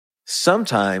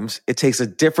Sometimes it takes a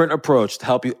different approach to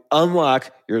help you unlock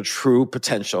your true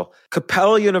potential.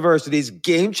 Capella University's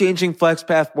game-changing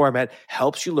FlexPath format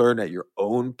helps you learn at your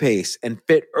own pace and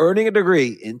fit earning a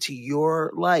degree into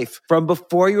your life. From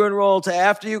before you enroll to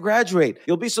after you graduate,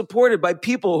 you'll be supported by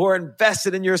people who are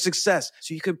invested in your success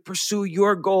so you can pursue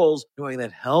your goals knowing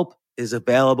that help is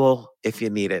available if you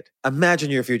need it. Imagine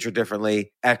your future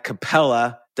differently at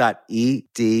capella.edu.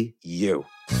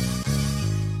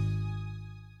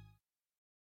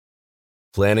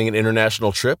 Planning an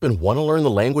international trip and want to learn the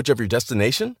language of your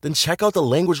destination? Then check out the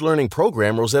language learning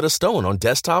program Rosetta Stone on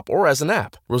desktop or as an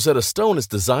app. Rosetta Stone is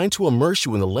designed to immerse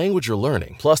you in the language you're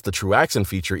learning. Plus, the True Accent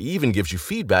feature even gives you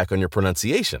feedback on your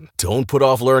pronunciation. Don't put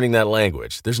off learning that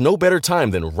language. There's no better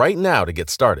time than right now to get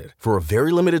started. For a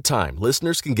very limited time,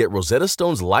 listeners can get Rosetta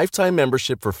Stone's lifetime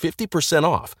membership for 50%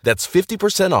 off. That's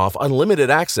 50% off unlimited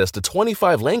access to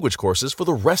 25 language courses for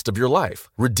the rest of your life.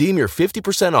 Redeem your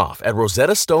 50% off at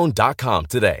rosettastone.com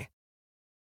today.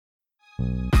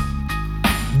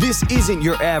 This isn't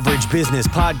your average business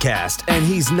podcast, and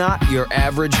he's not your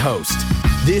average host.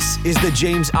 This is the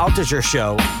James Altucher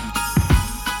Show.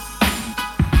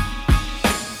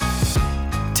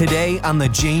 Today on the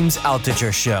James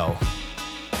Altucher Show.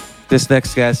 This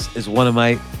next guest is one of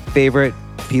my favorite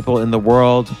people in the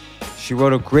world. She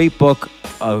wrote a great book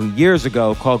years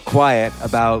ago called Quiet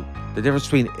about the difference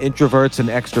between introverts and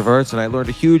extroverts, and I learned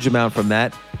a huge amount from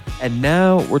that. And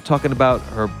now we're talking about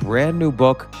her brand new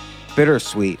book,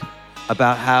 Bittersweet,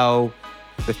 about how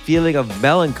the feeling of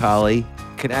melancholy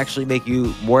can actually make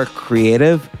you more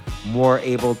creative, more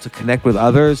able to connect with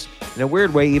others, in a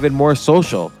weird way, even more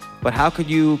social. But how can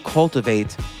you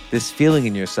cultivate this feeling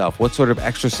in yourself? What sort of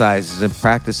exercises and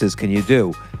practices can you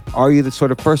do? Are you the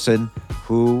sort of person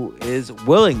who is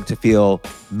willing to feel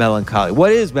melancholy?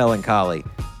 What is melancholy?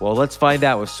 Well, let's find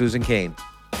out with Susan Cain.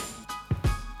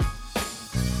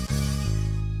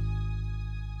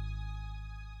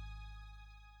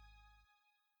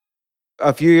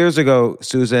 A few years ago,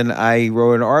 Susan, I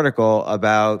wrote an article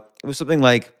about, it was something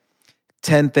like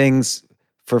 10 things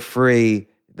for free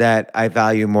that I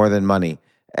value more than money.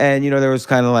 And, there was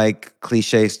kind of like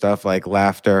cliche stuff like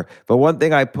laughter. But one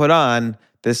thing I put on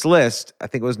this list, I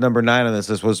think it was number 9 on this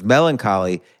list, was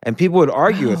melancholy. And people would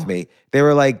argue with me. They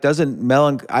were like, I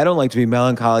don't like to be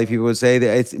melancholy. People would say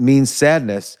that it means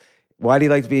sadness. Why do you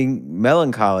like to be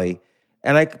melancholy?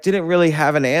 And I didn't really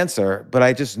have an answer, but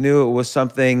I just knew it was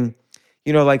something,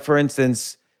 like for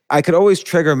instance, I could always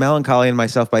trigger melancholy in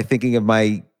myself by thinking of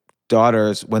my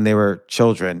daughters when they were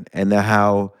children and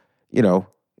how,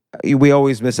 we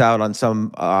always miss out on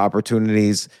some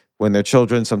opportunities when they're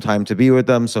children, some time to be with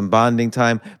them, some bonding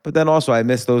time. But then also I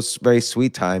miss those very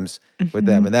sweet times with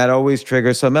them. And that always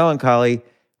triggers some melancholy,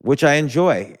 which I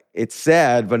enjoy. It's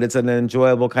sad, but it's an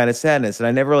enjoyable kind of sadness. And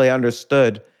I never really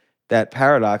understood that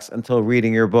paradox until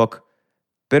reading your book,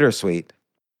 Bittersweet.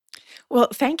 Well,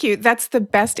 thank you. That's the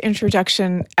best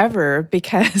introduction ever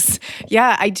because,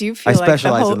 I do feel I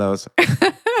specialize in those.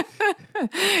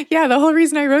 Yeah, the whole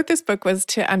reason I wrote this book was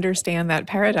to understand that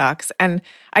paradox. And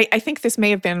I think this may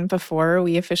have been before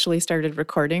we officially started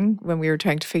recording when we were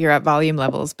trying to figure out volume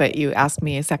levels. But you asked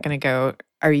me a second ago,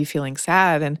 are you feeling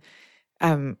sad?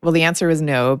 And well, the answer was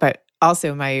no. But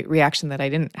also my reaction that I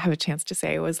didn't have a chance to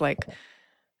say was like,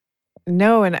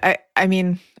 no. And I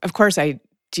mean, of course, I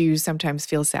do sometimes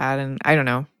feel sad. And I don't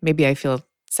know, maybe I feel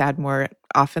sad more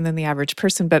often than the average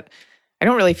person. But I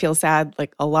don't really feel sad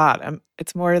like a lot.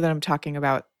 It's more that I'm talking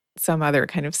about some other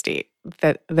kind of state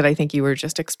that I think you were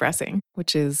just expressing,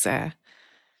 which is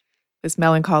this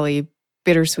melancholy,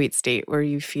 bittersweet state where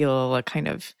you feel a kind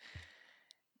of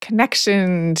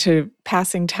connection to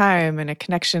passing time and a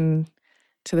connection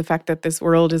to the fact that this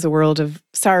world is a world of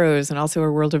sorrows and also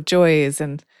a world of joys.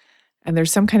 And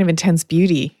there's some kind of intense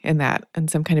beauty in that and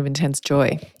some kind of intense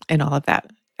joy in all of that.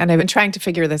 And I've been trying to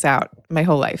figure this out my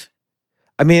whole life.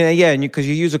 I mean, yeah, and because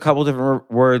you use a couple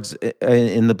different words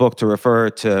in the book to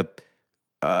refer to,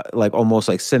 like almost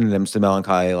like synonyms to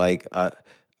melancholy, like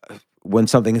when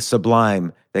something is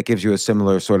sublime, that gives you a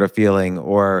similar sort of feeling,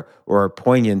 or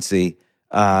poignancy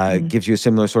gives you a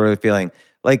similar sort of feeling.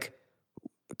 Like,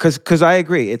 because I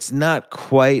agree, it's not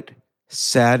quite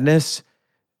sadness,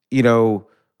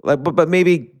 like, but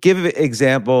maybe give an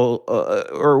example,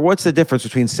 or what's the difference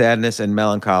between sadness and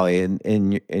melancholy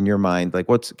in your mind? Like,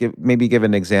 maybe give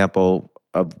an example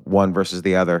of one versus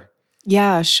the other.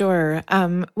 Yeah, sure.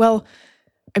 Well,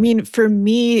 I mean, for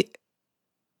me,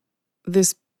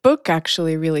 this book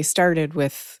actually really started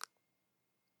with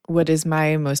what is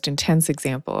my most intense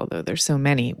example, although there's so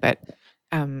many. But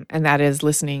and that is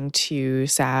listening to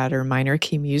sad or minor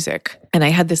key music. And I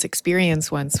had this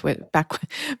experience once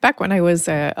back when I was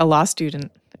a law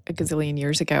student a gazillion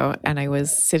years ago, and I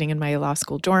was sitting in my law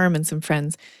school dorm, and some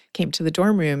friends came to the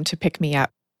dorm room to pick me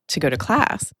up to go to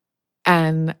class.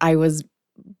 And I was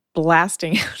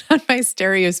blasting out on my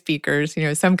stereo speakers,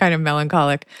 some kind of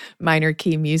melancholic minor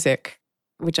key music,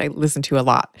 which I listened to a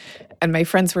lot. And my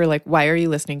friends were like, "Why are you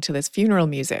listening to this funeral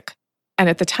music?" And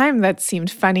at the time that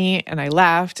seemed funny, and I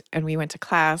laughed, and we went to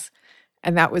class,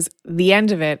 and that was the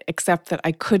end of it, except that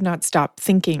I could not stop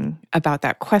thinking about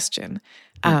that question.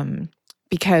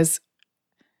 Because,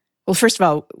 well, first of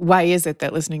all, why is it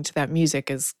that listening to that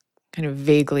music is kind of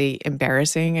vaguely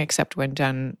embarrassing, except when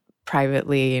done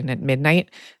privately and at midnight?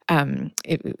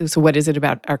 So what is it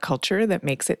about our culture that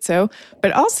makes it so?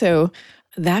 But also,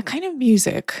 that kind of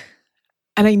music,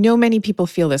 and I know many people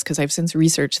feel this because I've since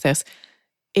researched this,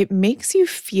 it makes you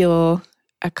feel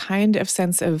a kind of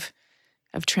sense of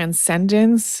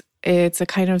transcendence. It's a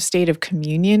kind of state of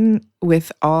communion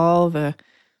with all the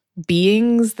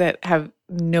beings that have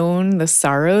known the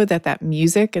sorrow that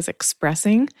music is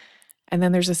expressing. And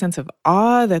then there's a sense of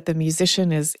awe that the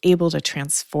musician is able to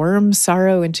transform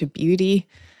sorrow into beauty.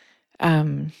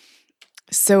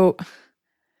 So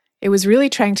it was really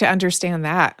trying to understand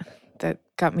that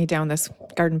got me down this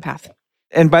garden path.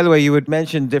 And by the way, you would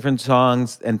mention different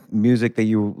songs and music that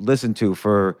you listen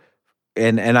to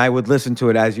and I would listen to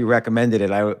it as you recommended it.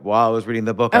 While I was reading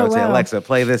the book, I would say, "Alexa,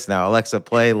 play this now. Alexa,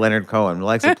 play Leonard Cohen.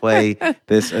 Alexa, play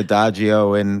this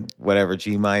Adagio in whatever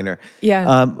G minor."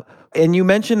 Yeah. And you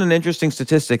mentioned an interesting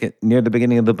statistic near the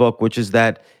beginning of the book, which is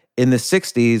that in the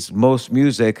 60s, most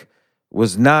music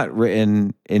was not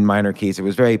written in minor keys. It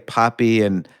was very poppy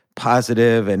and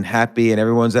positive and happy, and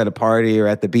everyone's at a party or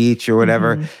at the beach or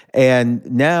whatever. Mm-hmm.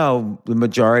 And now the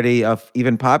majority of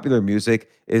even popular music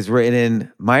is written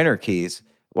in minor keys.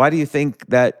 Why do you think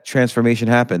that transformation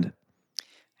happened?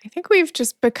 I think we've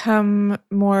just become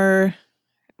more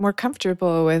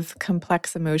comfortable with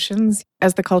complex emotions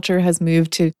as the culture has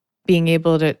moved to being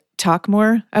able to talk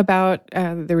more about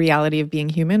the reality of being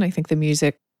human. I think the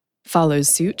music follows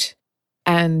suit.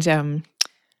 And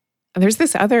there's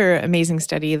this other amazing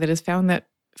study that has found that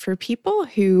for people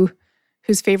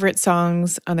whose favorite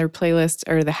songs on their playlist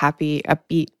are the happy,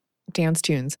 upbeat dance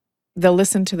tunes, they'll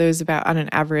listen to those about on an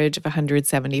average of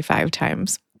 175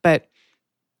 times. But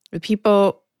the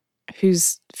people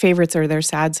whose favorites are their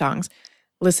sad songs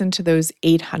listen to those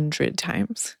 800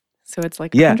 times. So it's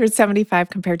like 175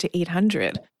 compared to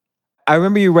 800. I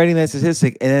remember you writing that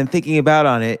statistic and then thinking about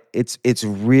on it, it's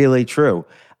really true.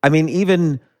 I mean,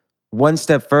 even one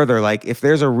step further, like if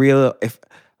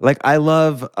I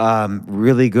love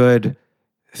really good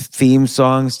theme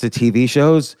songs to TV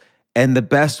shows, and the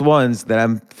best ones that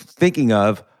I'm thinking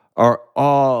of are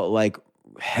all like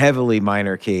heavily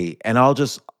minor key, and I'll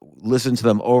just listen to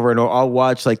them over and over. I'll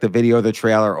watch like the video or the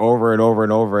trailer over and over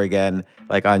and over again,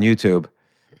 like on YouTube.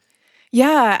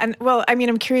 Yeah. And well, I mean,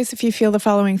 I'm curious if you feel the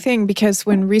following thing, because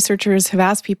when researchers have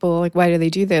asked people, like, why do they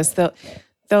do this?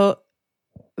 They'll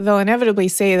inevitably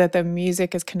say that the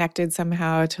music is connected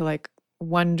somehow to like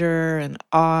wonder and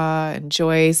awe and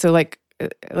joy. So like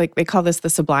they call this the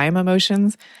sublime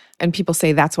emotions. And people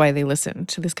say that's why they listen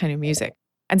to this kind of music.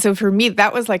 And so for me,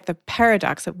 that was like the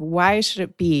paradox of why should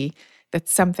it be that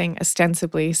something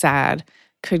ostensibly sad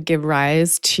could give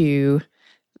rise to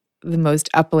the most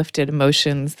uplifted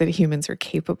emotions that humans are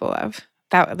capable of?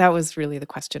 That was really the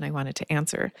question I wanted to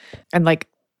answer. And like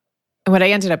what I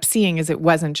ended up seeing is it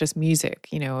wasn't just music,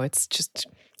 it's just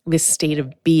this state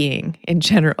of being in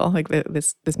general, like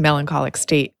this melancholic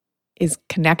state is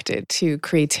connected to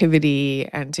creativity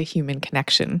and to human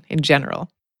connection in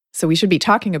general. So we should be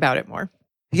talking about it more.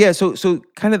 Yeah, so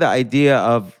kind of the idea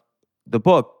of the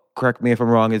book, correct me if I'm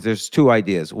wrong, is there's two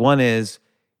ideas. One is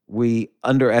we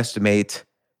underestimate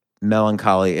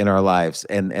melancholy in our lives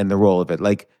and the role of it.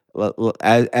 Like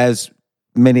as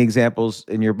many examples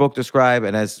in your book describe,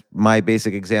 and as my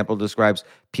basic example describes,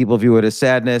 people view it as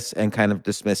sadness and kind of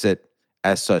dismiss it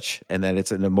as such, and that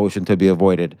it's an emotion to be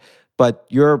avoided. But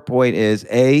your point is,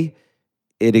 A,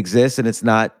 it exists and it's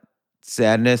not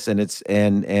sadness, and it's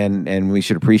and we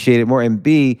should appreciate it more. And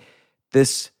B,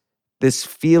 this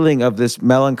feeling of this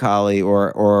melancholy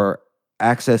or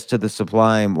access to the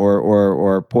sublime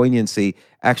or poignancy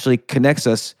actually connects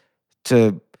us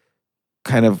to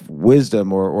kind of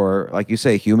wisdom or like you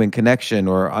say, human connection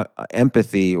or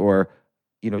empathy or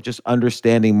just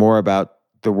understanding more about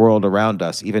the world around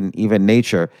us, even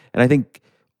nature. And I think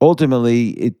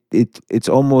ultimately it's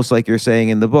almost like you're saying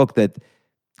in the book that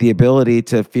the ability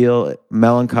to feel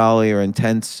melancholy or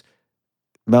intense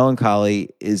melancholy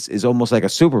is almost like a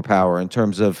superpower in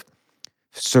terms of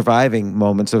surviving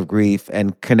moments of grief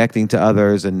and connecting to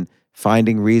others and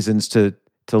finding reasons to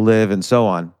live and so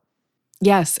on.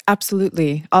 Yes,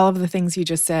 absolutely. All of the things you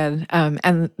just said.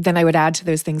 And then I would add to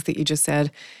those things that you just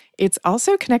said, it's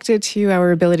also connected to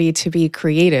our ability to be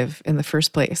creative in the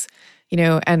first place.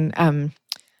 And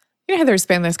how there's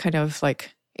been this kind of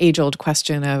like age-old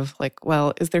question of like,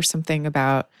 well, is there something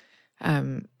about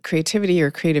creativity or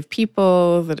creative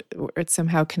people that it's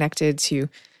somehow connected to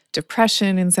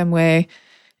depression in some way?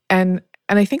 And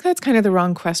I think that's kind of the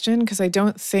wrong question, because I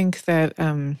don't think that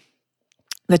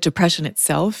that depression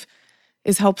itself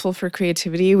is helpful for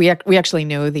creativity. We actually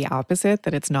know the opposite,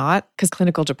 that it's not, because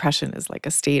clinical depression is like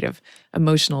a state of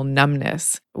emotional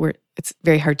numbness where it's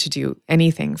very hard to do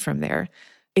anything from there.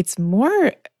 It's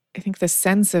more, I think, the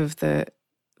sense of the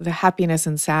happiness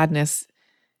and sadness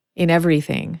in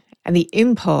everything, and the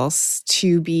impulse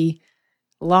to be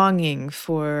longing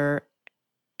for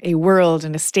a world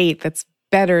and a state that's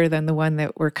better than the one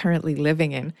that we're currently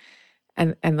living in.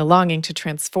 And the longing to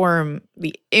transform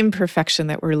the imperfection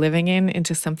that we're living in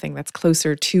into something that's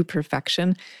closer to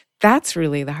perfection, that's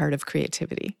really the heart of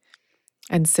creativity.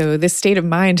 And so this state of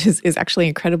mind is actually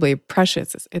incredibly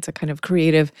precious. It's a kind of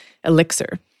creative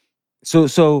elixir.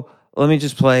 So let me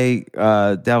just play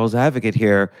devil's advocate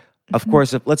here. Of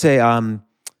course, if, let's say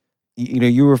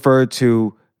you refer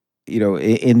to,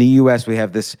 in the US we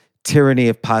have this tyranny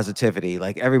of positivity.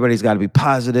 Like everybody's got to be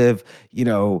positive,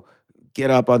 get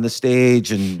up on the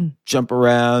stage and jump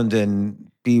around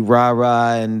and be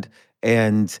rah-rah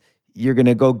and you're going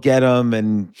to go get them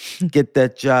and get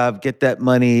that job, get that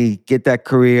money, get that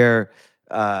career,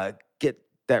 get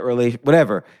that relation,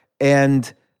 whatever.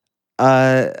 And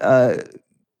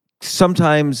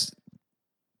sometimes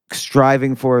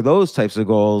striving for those types of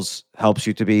goals helps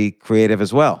you to be creative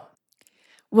as well.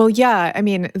 Well, yeah, I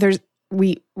mean,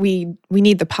 we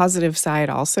need the positive side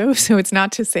also. So it's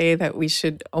not to say that we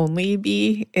should only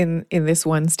be in this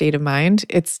one state of mind.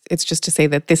 It's just to say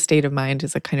that this state of mind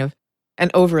is a kind of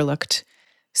an overlooked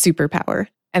superpower.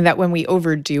 And that when we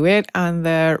overdo it on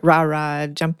the rah-rah,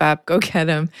 jump up, go get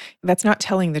 'em, that's not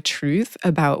telling the truth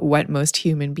about what most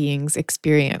human beings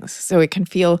experience. So it can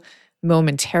feel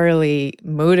momentarily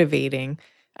motivating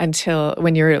until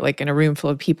when you're like in a room full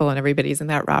of people and everybody's in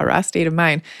that rah-rah state of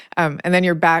mind. And then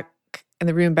you're back in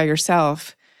the room by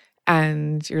yourself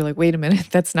and you're like, wait a minute,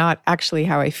 that's not actually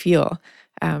how I feel,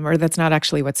 or that's not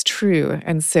actually what's true.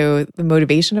 And so the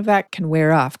motivation of that can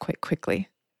wear off quite quickly.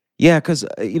 Yeah, because,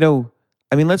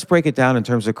 let's break it down in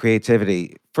terms of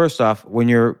creativity. First off, when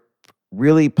you're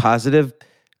really positive,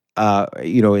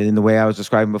 in the way I was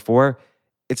describing before,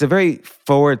 it's a very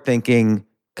forward-thinking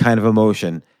kind of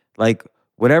emotion. Like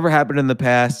whatever happened in the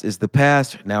past is the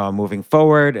past. Now I'm moving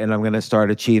forward and I'm going to start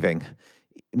achieving.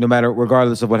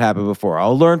 Regardless of what happened before.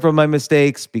 I'll learn from my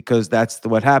mistakes because that's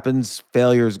what happens.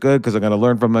 Failure is good because I'm going to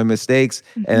learn from my mistakes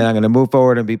and then I'm going to move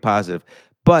forward and be positive.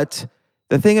 But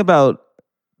the thing about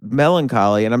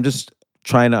melancholy, and I'm just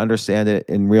trying to understand it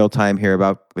in real time here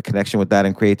about the connection with that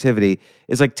and creativity,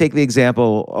 is like take the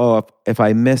example, if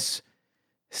I miss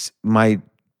my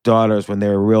daughters when they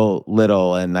were real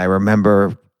little and I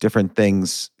remember different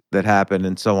things that happened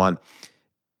and so on,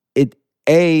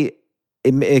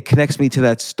 it connects me to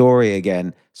that story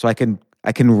again, so I can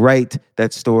write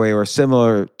that story or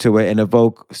similar to it and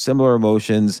evoke similar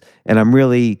emotions, and I'm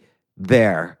really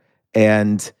there,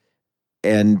 and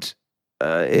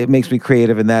it makes me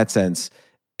creative in that sense.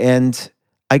 And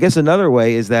I guess another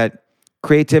way is that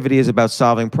creativity is about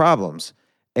solving problems,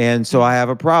 and so I have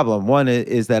a problem. One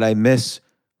is that I miss,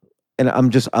 and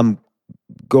I'm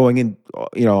going in,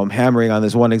 I'm hammering on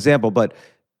this one example, but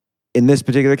in this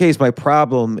particular case, my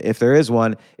problem, if there is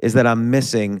one, is that I'm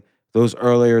missing those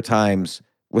earlier times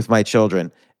with my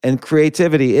children. And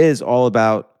creativity is all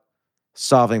about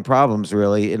solving problems,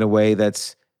 really, in a way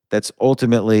that's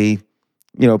ultimately,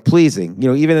 pleasing.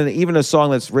 Even a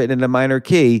song that's written in a minor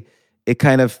key, it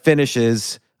kind of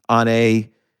finishes on a,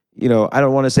 I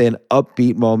don't want to say an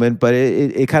upbeat moment, but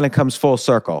it kind of comes full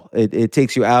circle. It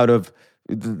takes you out of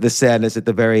the sadness at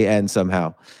the very end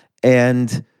somehow.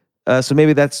 And so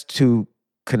maybe that's two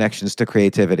connections to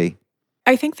creativity.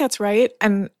 I think that's right.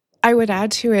 And I would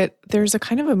add to it, there's a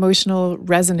kind of emotional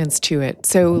resonance to it.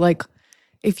 So like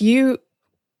if you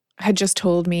had just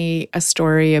told me a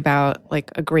story about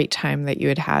like a great time that you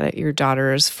had had at your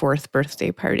daughter's 4th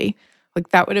birthday party, like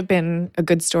that would have been a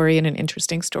good story and an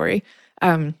interesting story.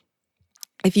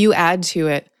 If you add to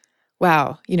it,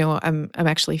 wow, I'm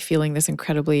actually feeling this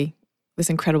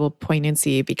incredible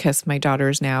poignancy because my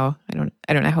daughter's now, I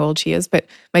don't know how old she is, but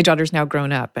my daughter's now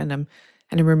grown up and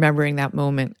and I'm remembering that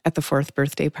moment at the fourth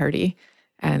birthday party,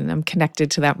 and I'm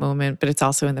connected to that moment, but it's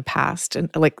also in the past. And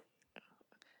like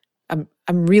I'm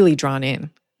really drawn in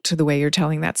to the way you're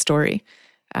telling that story,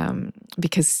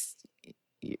 because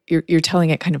you're telling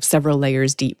it kind of several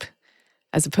layers deep,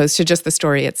 as opposed to just the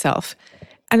story itself.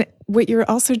 And what you're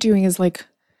also doing is like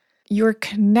you're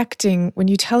connecting, when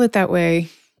you tell it that way,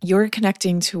 you're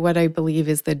connecting to what I believe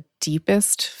is the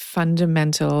deepest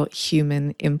fundamental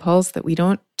human impulse that we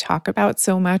don't talk about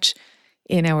so much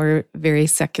in our very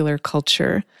secular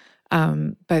culture.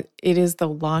 But it is the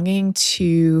longing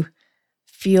to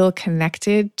feel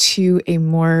connected to a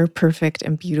more perfect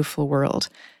and beautiful world.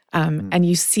 And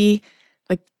you see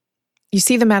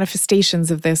the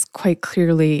manifestations of this quite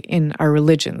clearly in our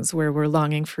religions, where we're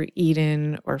longing for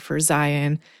Eden or for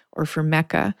Zion or for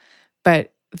Mecca.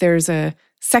 But there's a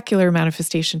secular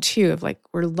manifestation too of like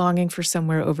we're longing for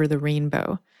somewhere over the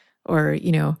rainbow, or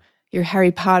you're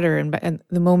Harry Potter, and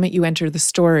the moment you enter the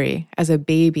story as a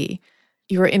baby,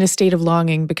 you're in a state of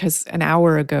longing because an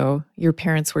hour ago your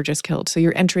parents were just killed. So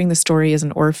you're entering the story as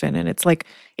an orphan, and it's like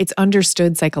it's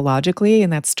understood psychologically in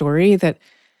that story that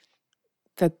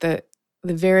the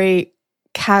very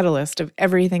catalyst of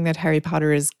everything that Harry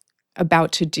Potter is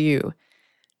about to do,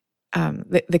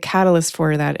 the catalyst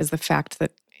for that is the fact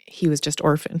that he was just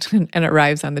orphaned and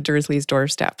arrives on the Dursleys'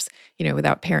 doorsteps,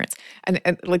 without parents. And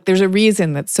like there's a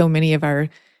reason that so many of our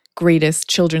greatest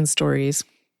children's stories,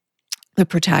 the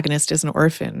protagonist is an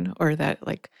orphan, or that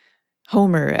like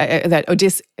Homer, that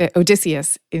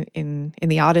Odysseus in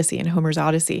the Odyssey, in Homer's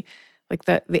Odyssey, like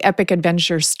the epic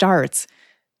adventure starts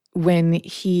when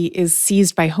he is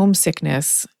seized by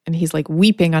homesickness and he's like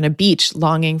weeping on a beach,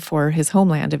 longing for his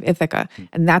homeland of Ithaca.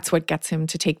 And that's what gets him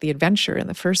to take the adventure in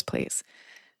the first place.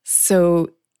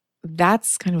 So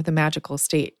that's kind of the magical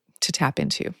state to tap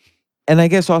into. And I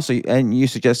guess also, and you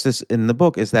suggest this in the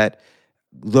book, is that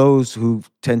those who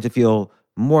tend to feel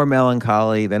more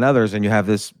melancholy than others, and you have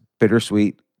this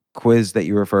bittersweet quiz that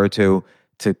you refer to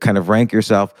kind of rank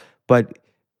yourself. But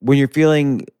when you're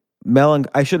feeling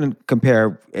I shouldn't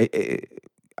compare,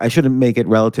 I shouldn't make it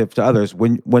relative to others.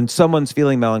 When someone's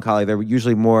feeling melancholy, they're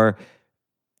usually more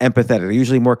empathetic, they're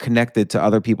usually more connected to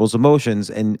other people's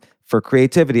emotions. And for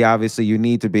creativity, obviously, you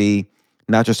need to be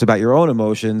not just about your own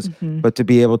emotions, but to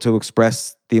be able to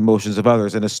express the emotions of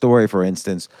others in a story, for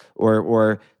instance,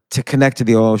 or to connect to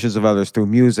the emotions of others through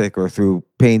music or through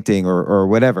painting or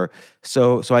whatever.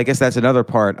 So I guess that's another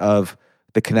part of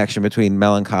the connection between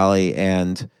melancholy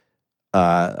and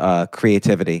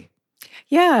creativity.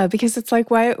 Yeah, because it's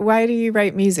like, why do you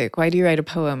write music? Why do you write a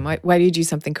poem? Why do you do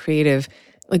something creative?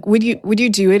 Like, would you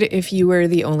do it if you were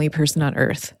the only person on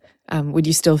earth? Would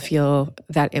you still feel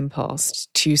that impulse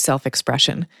to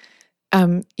self-expression?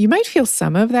 You might feel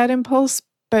some of that impulse,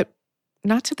 but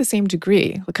not to the same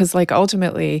degree, because like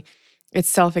ultimately it's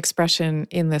self-expression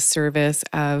in the service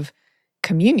of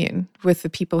communion with the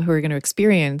people who are going to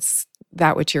experience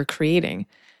that which you're creating.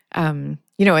 And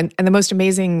the most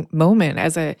amazing moment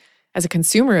as a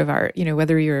consumer of art,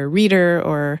 whether you're a reader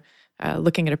or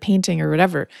looking at a painting or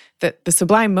whatever, the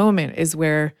sublime moment is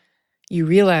where you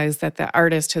realize that the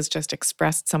artist has just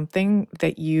expressed something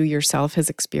that you yourself have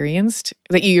experienced,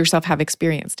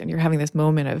 and you're having this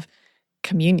moment of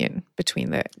communion between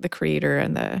the creator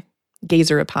and the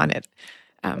gazer upon it.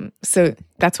 So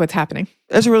that's what's happening.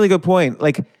 That's a really good point.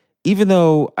 Like, even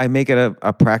though I make it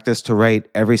a practice to write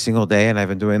every single day, and I've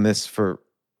been doing this for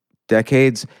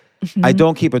decades, I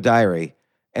don't keep a diary.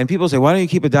 And people say, why don't you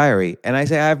keep a diary? And I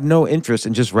say, I have no interest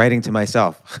in just writing to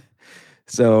myself.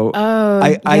 So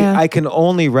I can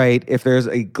only write if there's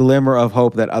a glimmer of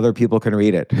hope that other people can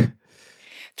read it.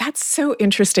 That's so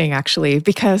interesting, actually,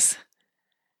 because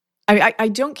I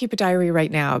don't keep a diary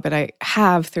right now, but I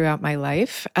have throughout my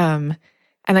life. And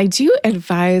I do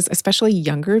advise, especially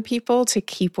younger people, to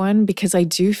keep one, because I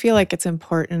do feel like it's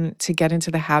important to get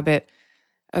into the habit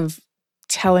of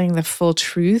telling the full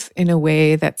truth in a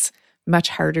way that's much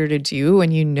harder to do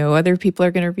when you know other people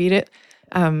are going to read it.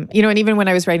 And even when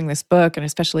I was writing this book, and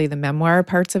especially the memoir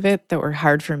parts of it that were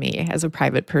hard for me as a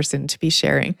private person to be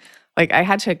sharing, like I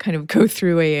had to kind of go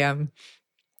through a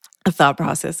thought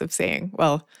process of saying,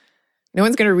 well, no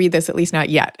one's going to read this, at least not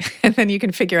yet. And then you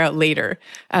can figure out later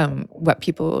what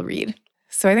people will read.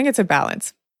 So I think it's a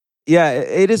balance. Yeah,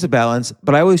 it is a balance,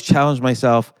 but I always challenge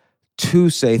myself to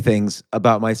say things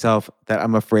about myself that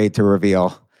I'm afraid to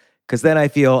reveal. Because then I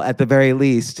feel, at the very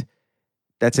least,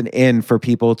 that's an in for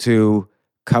people to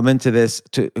come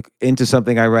into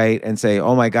something I write and say,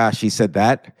 oh my gosh, he said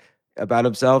that about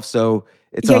himself. So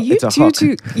it's a hook.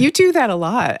 You do that a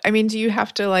lot. I mean, do you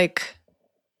have to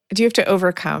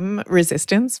overcome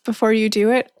resistance before you do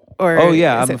it? Or oh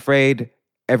yeah, I'm afraid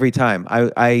every time.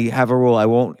 I have a rule. I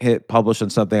won't hit publish on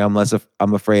something unless if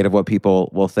I'm afraid of what people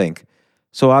will think.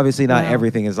 So obviously not Wow.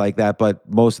 everything is like that, but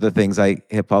most of the things I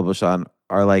hit publish on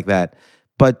are like that.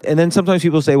 And then sometimes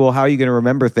people say, well, how are you going to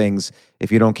remember things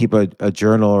if you don't keep a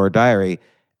journal or a diary?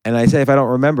 And I say, if I don't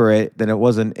remember it, then it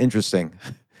wasn't interesting.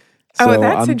 Oh, So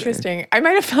that's I'm interesting. I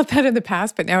might have felt that in the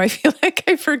past, but now I feel like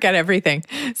I forget everything.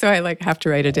 So I like have to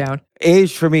write it down.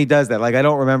 age for me does that. Like I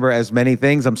don't remember as many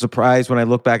things. I'm surprised when I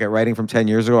look back at writing from 10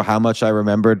 years ago how much I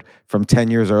remembered from 10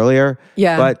 years earlier.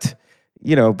 Yeah. But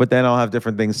but then I'll have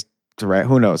different things to write.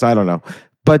 Who knows? I don't know.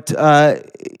 But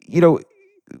you know,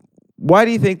 why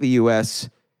do you think the US,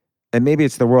 and maybe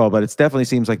it's the world, but it definitely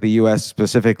seems like the US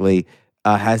specifically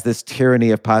has this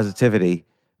tyranny of positivity?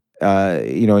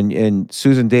 And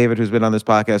Susan David, who's been on this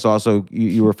podcast, also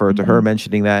you referred to her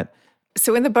mentioning that.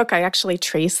 So in the book, I actually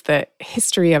trace the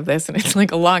history of this, and it's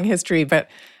like a long history, but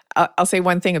I'll say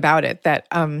one thing about it, that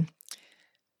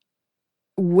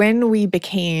when we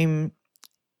became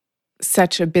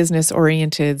such a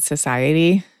business-oriented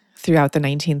society throughout the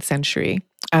 19th century,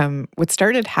 what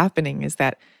started happening is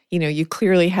that, you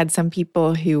clearly had some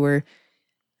people who were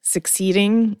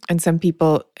succeeding and some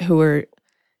people who were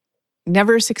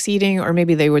never succeeding, or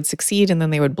maybe they would succeed and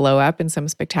then they would blow up in some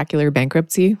spectacular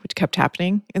bankruptcy, which kept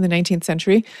happening in the 19th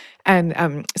century. And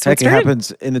so Heck, it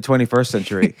happens in the 21st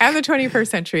century. and the 21st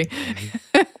century.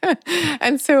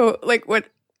 And so what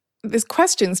this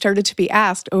question started to be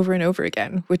asked over and over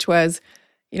again, which was,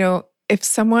 if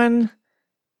someone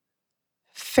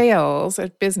fails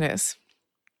at business,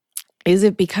 is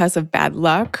it because of bad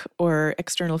luck or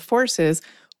external forces,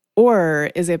 or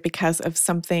is it because of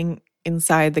something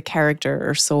inside the character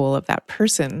or soul of that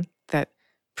person that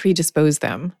predisposed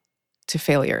them to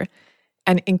failure?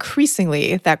 And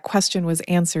increasingly, that question was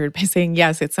answered by saying,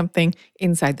 yes, it's something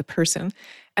inside the person.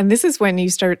 And this is when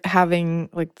you start having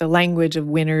the language of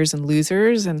winners and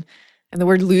losers. And the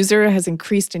word loser has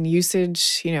increased in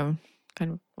usage, kind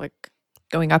of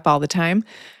going up all the time.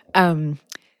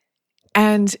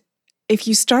 And if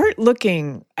you start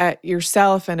looking at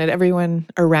yourself and at everyone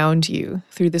around you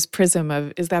through this prism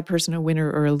of, is that person a winner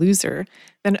or a loser?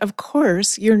 Then of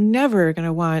course, you're never going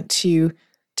to want to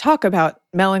talk about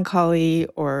melancholy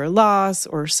or loss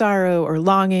or sorrow or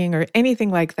longing or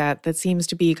anything like that seems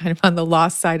to be kind of on the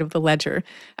loss side of the ledger.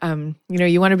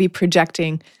 You want to be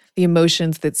projecting the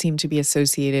emotions that seem to be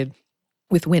associated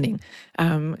with winning.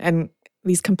 And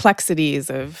these complexities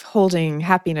of holding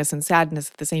happiness and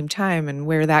sadness at the same time, and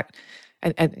where that,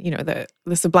 and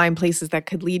the sublime places that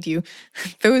could lead you,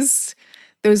 those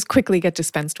quickly get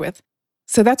dispensed with.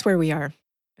 So that's where we are,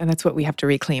 and that's what we have to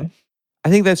reclaim. I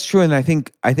think that's true, and I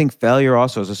think failure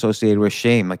also is associated with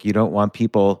shame. Like you don't want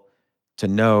people to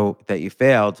know that you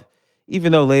failed,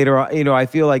 even though later on, I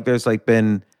feel like there's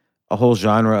been a whole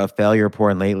genre of failure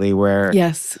porn lately where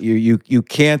Yes. you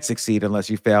can't succeed unless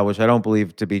you fail, which I don't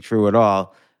believe to be true at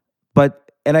all.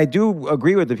 And I do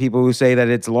agree with the people who say that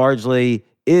it's largely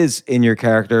is in your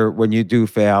character when you do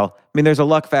fail. I mean, there's a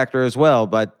luck factor as well,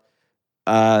 but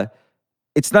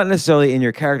it's not necessarily in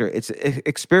your character. It's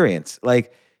experience. I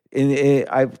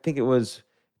think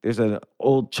there's an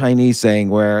old Chinese saying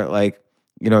where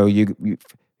you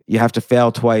have to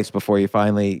fail twice before you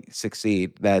finally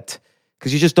succeed. That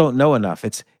because you just don't know enough.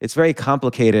 It's very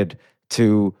complicated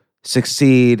to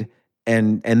succeed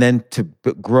and then to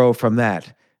grow from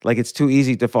that. It's too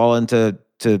easy to fall into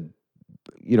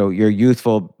your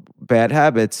youthful bad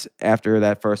habits after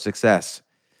that first success.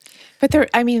 But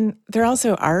there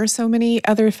also are so many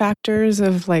other factors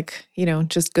of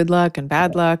just good luck and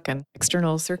bad luck and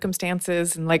external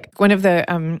circumstances. And one of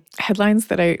the headlines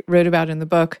that I wrote about in the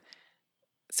book,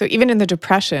 so even in the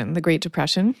Depression, the Great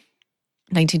Depression,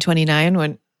 1929,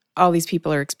 when all these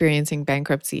people are experiencing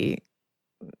bankruptcy,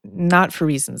 not for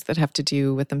reasons that have to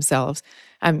do with themselves.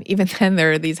 Even then,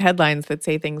 there are these headlines that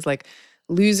say things like,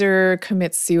 loser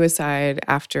commits suicide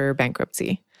after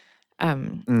bankruptcy.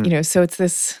 So it's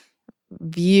this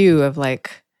view of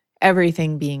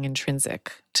everything being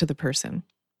intrinsic to the person.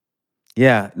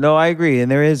 Yeah, no, I agree.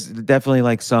 And there is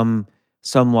definitely some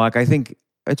luck. I think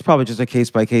it's probably just a case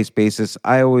by case basis.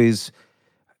 I always,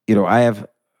 I have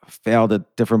failed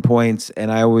at different points,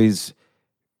 and I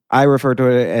refer to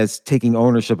it as taking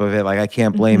ownership of it. I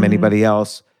can't blame anybody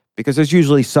else, because there's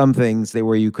usually some things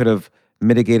where you could have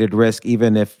mitigated risk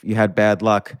even if you had bad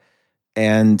luck.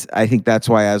 And I think that's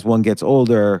why as one gets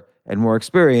older and more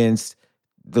experienced,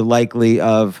 the likely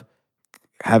of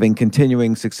having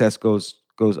continuing success goes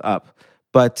up.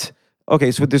 But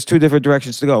okay, so there's two different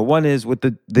directions to go. One is with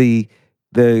the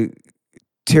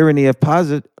tyranny of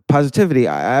positivity.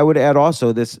 I would add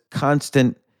also this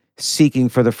constant seeking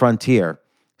for the frontier.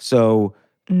 So,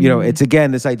 Mm. it's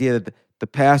again this idea that the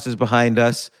past is behind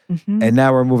us Hmm. and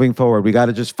now we're moving forward. We got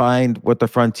to just find what the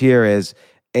frontier is.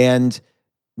 And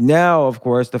now, of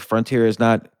course, the frontier is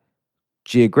not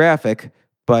geographic,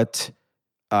 but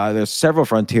there's several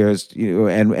frontiers,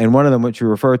 and one of them, which you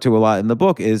refer to a lot in the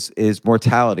book, is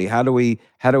mortality. How do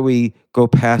we go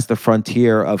past the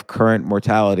frontier of current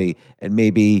mortality and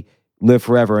maybe live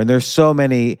forever? And there's so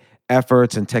many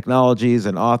efforts and technologies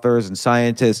and authors and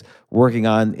scientists working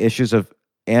on issues of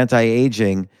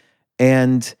anti-aging,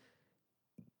 and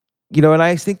and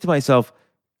I think to myself,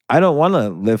 I don't want to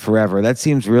live forever. That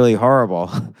seems really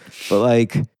horrible.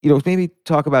 But maybe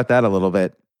talk about that a little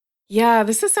bit. Yeah,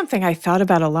 this is something I thought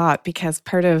about a lot because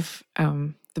part of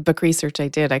the book research I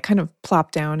did, I kind of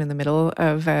plopped down in the middle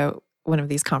of one of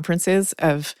these conferences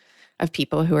of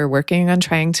people who are working on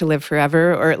trying to live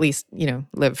forever, or at least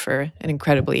live for an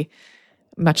incredibly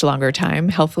much longer time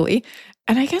healthily.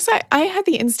 And I guess I had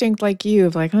the instinct like you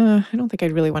of like, I don't think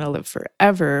I'd really want to live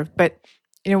forever. But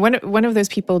one of those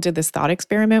people did this thought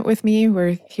experiment with me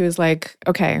where he was like,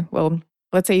 okay, well,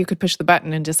 let's say you could push the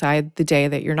button and decide the day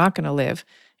that you're not going to live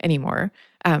anymore.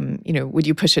 Would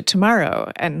you push it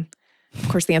tomorrow? And of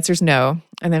course, the answer is no.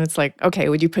 And then it's like, okay,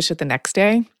 would you push it the next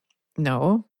day?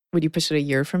 No. Would you push it a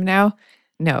year from now?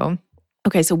 No.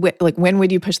 Okay, so when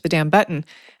would you push the damn button?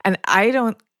 And I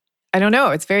don't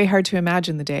know. It's very hard to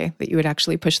imagine the day that you would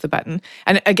actually push the button.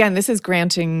 And again, this is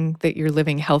granting that you're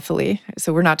living healthily.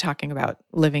 So we're not talking about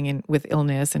living with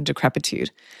illness and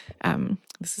decrepitude.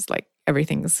 This is like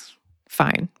everything's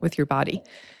fine with your body.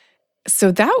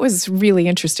 So that was really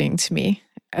interesting to me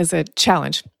as a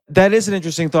challenge. That is an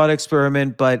interesting thought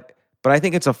experiment, but I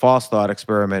think it's a false thought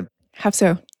experiment How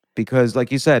so? because,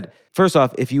 like you said, first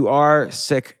off, if you are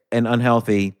sick and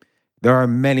unhealthy, there are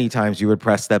many times you would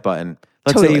press that button.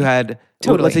 Let's say you Totally. had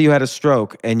Totally. let's say you had a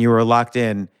stroke and you were locked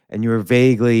in and you were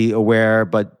vaguely aware,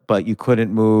 but you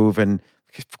couldn't move, and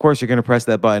of course you're going to press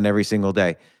that button every single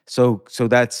day. So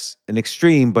that's an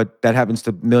extreme, but that happens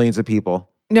to millions of people.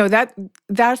 No,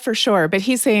 that for sure. But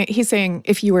he's saying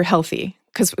if you were healthy,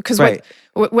 because Right.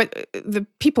 what the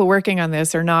people working on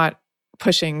this are not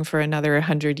pushing for another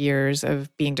 100 years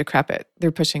of being decrepit.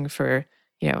 They're pushing for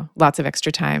lots of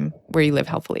extra time where you live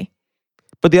healthily.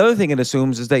 But the other thing it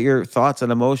assumes is that your thoughts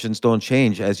and emotions don't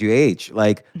change as you age.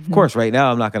 Like, of Hmm. course, right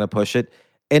now I'm not going to push it,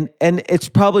 and it's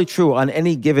probably true on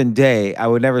any given day. I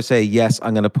would never say yes,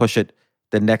 I'm going to push it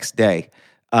the next day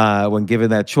when given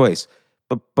that choice.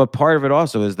 But part of it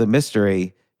also is the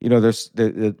mystery. There's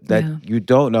that Yeah. you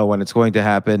don't know when it's going to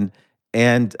happen,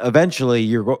 and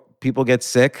eventually people get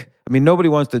sick. I mean, nobody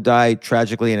wants to die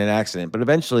tragically in an accident, but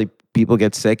eventually people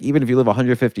get sick. Even if you live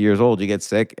 150 years old, you get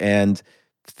sick, and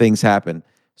things happen.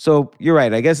 So you're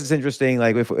right. I guess it's interesting.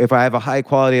 Like if I have a high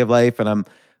quality of life and I'm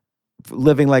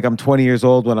living like I'm 20 years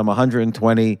old when I'm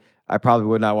 120, I probably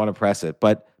would not want to press it.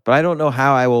 But I don't know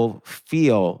how I will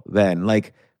feel then.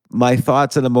 Like my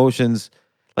thoughts and emotions.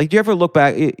 Like, do you ever look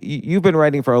back? You've been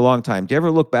writing for a long time. Do you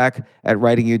ever look back at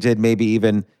writing you did maybe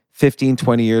even 15,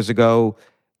 20 years ago,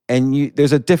 and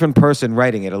there's a different person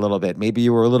writing it a little bit? Maybe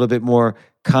you were a little bit more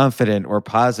confident or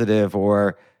positive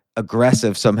or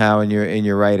aggressive somehow in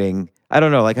your writing. I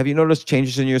don't know. Like, have you noticed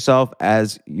changes in yourself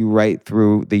as you write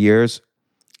through the years?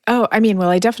 Oh, I mean, well,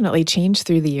 I definitely changed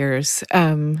through the years.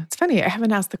 It's funny. I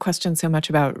haven't asked the question so much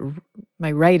about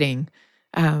my writing,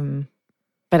 um,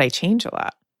 but I change a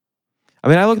lot. I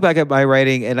mean, I look back at my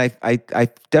writing and I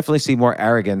definitely see more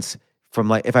arrogance from,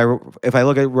 like, if I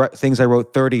look at things I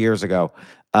wrote 30 years ago,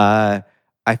 I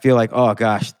feel like, oh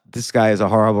gosh, this guy is a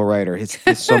horrible writer.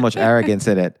 There's so much arrogance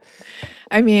in it.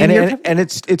 I mean, And you're and, and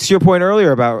it's your point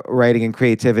earlier about writing and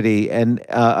creativity, and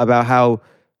about how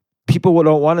people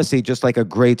don't want to see just like a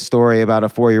great story about a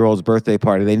 4-year-old's birthday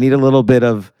party. They need a little bit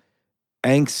of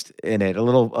angst in it. A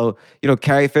little,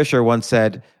 Carrie Fisher once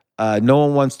said, "No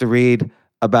one wants to read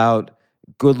about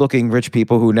good-looking rich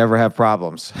people who never have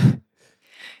problems."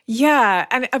 Yeah,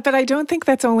 and but I don't think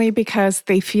that's only because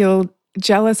they feel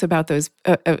jealous about those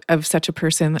of such a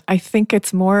person. I think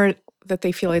it's more that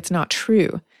they feel it's not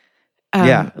true.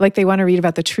 Yeah. Like they want to read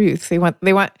about the truth. They want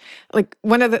like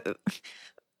one of the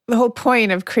whole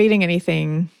point of creating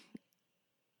anything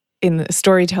in the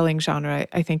storytelling genre,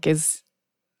 I think, is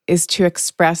to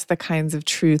express the kinds of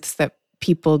truths that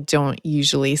people don't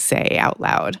usually say out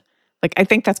loud. Like, I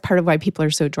think that's part of why people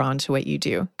are so drawn to what you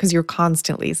do, because you're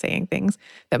constantly saying things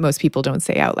that most people don't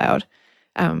say out loud.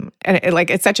 And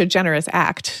it's such a generous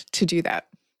act to do that.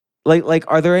 Like,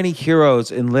 are there any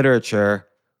heroes in literature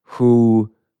who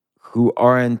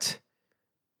aren't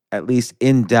at least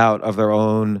in doubt of their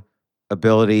own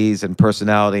abilities and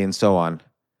personality and so on?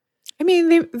 I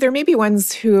mean, there may be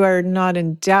ones who are not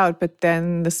in doubt, but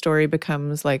then the story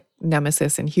becomes like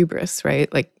nemesis and hubris,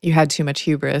 right? Like you had too much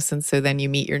hubris, and so then you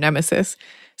meet your nemesis.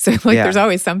 So like there's Yeah.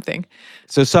 always something.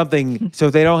 So if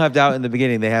they don't have doubt in the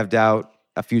beginning, they have doubt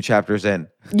a few chapters in.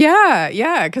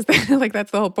 Yeah, because like that's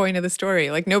the whole point of the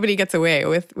story. Like nobody gets away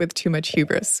with too much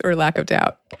hubris or lack of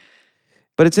doubt.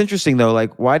 But it's interesting though,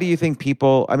 like why do you think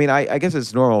people, I mean, I guess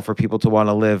it's normal for people to want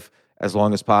to live as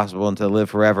long as possible and to live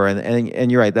forever.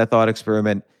 And you're right, that thought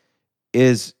experiment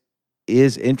is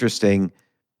interesting,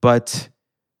 but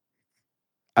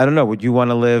I don't know, would you want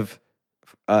to live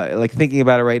like thinking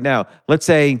about it right now? Let's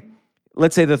say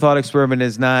the thought experiment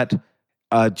is not do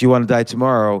you want to die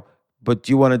tomorrow, but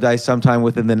do you want to die sometime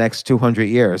within the next 200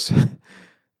 years?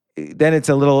 Then it's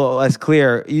a little less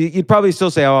clear. You'd probably still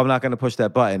say, "Oh, I'm not going to push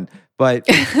that button," but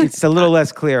it's a little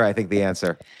less clear, I think, the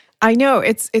answer. I know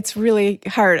it's really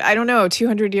hard. I don't know.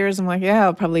 200 years, I'm like, yeah,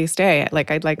 I'll probably stay. Like,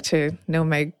 I'd like to know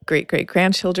my great great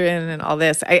grandchildren and all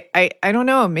this. I don't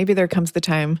know. Maybe there comes the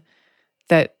time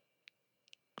that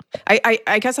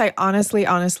I guess I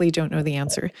honestly don't know the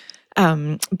answer.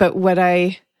 But what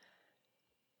I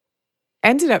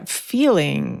ended up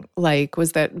feeling like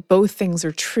was that both things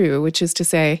are true, which is to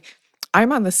say,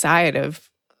 I'm on the side of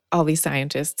all these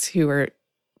scientists who are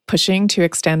pushing to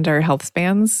extend our health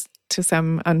spans to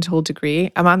some untold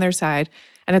degree. I'm on their side.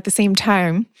 And at the same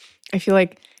time, I feel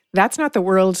like that's not the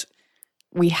world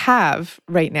we have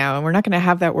right now. And we're not going to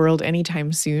have that world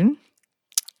anytime soon.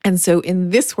 And so in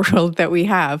this world that we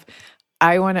have,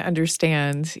 I want to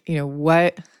understand,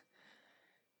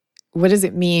 what does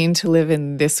it mean to live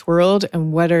in this world,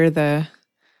 and what are the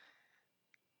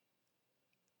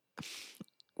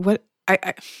what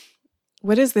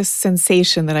is this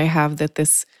sensation that I have, that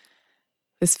this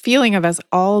feeling of us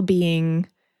all being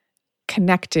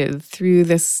connected through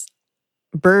this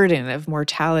burden of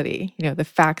mortality, the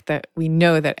fact that we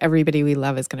know that everybody we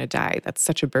love is going to die. That's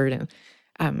such a burden.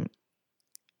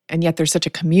 And yet there's such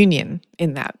a communion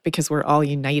in that because we're all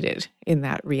united in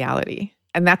that reality.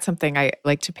 And that's something I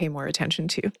like to pay more attention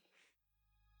to.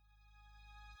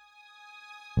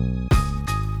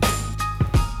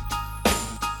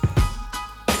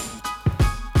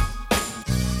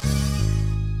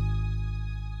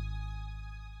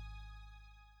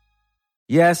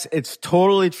 Yes, it's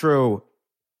totally true.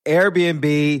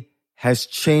 Airbnb has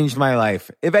changed my life.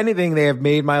 If anything, they have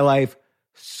made my life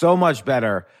so much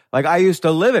better. Like I used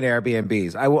to live in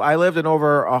Airbnbs. I lived in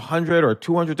over 100 or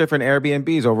 200 different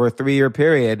Airbnbs over a 3-year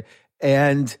period,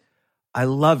 and I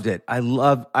loved it.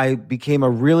 I became a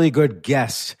really good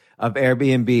guest of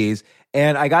Airbnbs,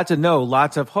 and I got to know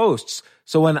lots of hosts.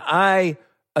 So when I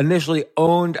initially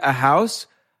owned a house,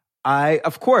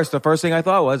 of course, the first thing I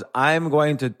thought was, I'm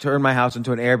going to turn my house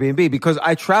into an Airbnb because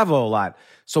I travel a lot.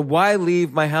 So why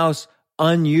leave my house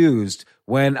unused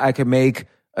when I can make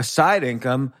a side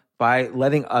income by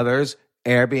letting others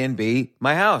Airbnb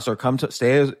my house or come to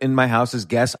stay in my house as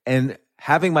guests? And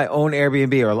having my own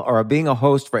Airbnb or being a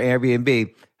host for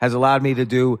Airbnb has allowed me to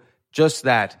do just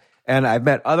that. And I've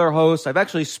met other hosts. I've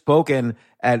actually spoken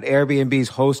at Airbnb's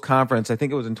host conference. I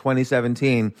think it was in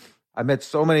 2017. I met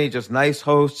so many just nice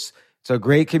hosts. It's a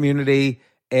great community.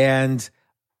 And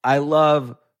I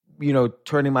love,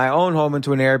 turning my own home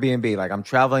into an Airbnb. Like I'm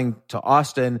traveling to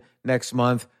Austin next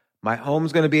month. My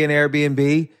home's going to be an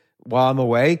Airbnb while I'm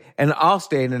away, and I'll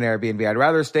stay in an Airbnb. I'd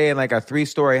rather stay in like a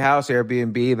 3-story house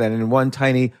Airbnb than in one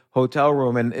tiny hotel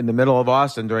room in the middle of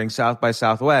Austin during South by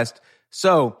Southwest.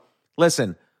 So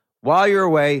listen, while you're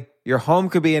away, your home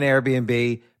could be an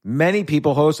Airbnb. Many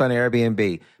people host on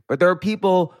Airbnb, but there are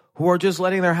people who are just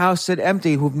letting their house sit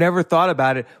empty, who've never thought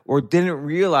about it or didn't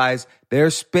realize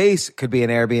their space could be an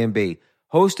Airbnb.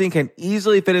 Hosting can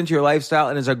easily fit into your lifestyle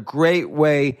and is a great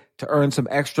way to earn some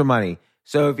extra money.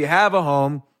 So if you have a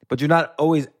home, but you're not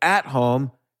always at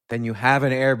home, then you have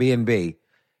an Airbnb.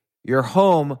 Your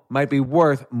home might be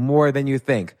worth more than you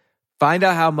think. Find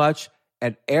out how much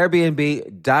at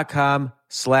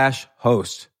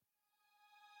airbnb.com/host.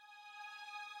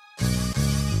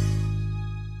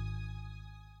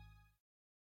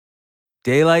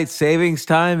 Daylight savings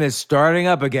time is starting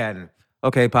up again.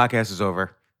 Okay, podcast is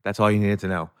over. That's all you needed to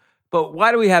know. But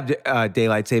why do we have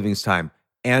daylight savings time?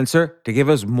 Answer: to give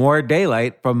us more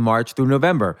daylight from March through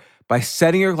November. By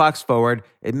setting your clocks forward,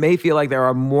 it may feel like there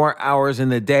are more hours in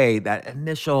the day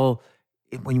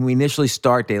when we initially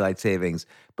start daylight savings.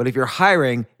 But if you're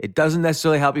hiring, it doesn't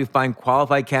necessarily help you find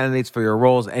qualified candidates for your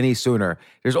roles any sooner.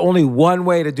 There's only one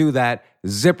way to do that: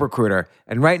 ZipRecruiter.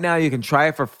 And right now you can try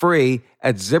it for free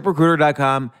at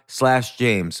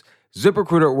ZipRecruiter.com/James.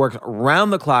 ZipRecruiter works around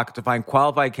the clock to find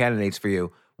qualified candidates for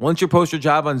you. Once you post your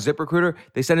job on ZipRecruiter,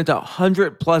 they send it to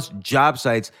 100 plus job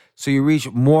sites so you reach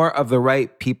more of the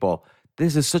right people.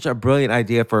 This is such a brilliant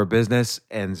idea for a business,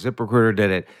 and ZipRecruiter did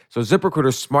it. So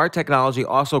ZipRecruiter's smart technology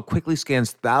also quickly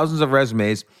scans thousands of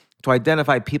resumes to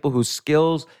identify people whose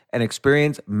skills and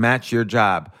experience match your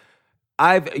job.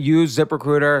 I've used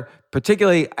ZipRecruiter,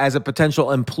 particularly as a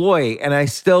potential employee, and I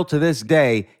still to this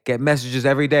day get messages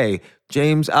every day.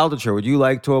 James Altucher, would you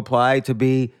like to apply to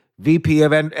be VP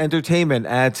of Entertainment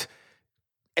at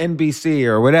NBC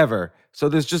or whatever? So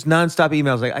there's just nonstop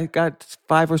emails. Like I got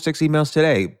 5 or 6 emails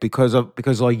today because a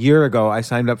year ago I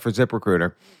signed up for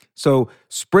ZipRecruiter. So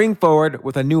spring forward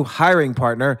with a new hiring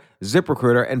partner,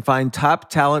 ZipRecruiter, and find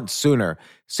top talent sooner.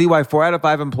 See why 4 out of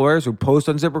 5 employers who post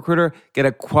on ZipRecruiter get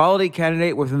a quality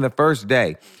candidate within the first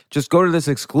day. Just go to this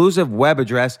exclusive web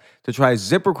address to try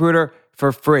ZipRecruiter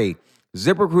for free.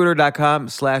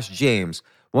 ZipRecruiter.com/James.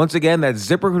 Once again, that's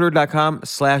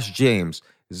ZipRecruiter.com/James.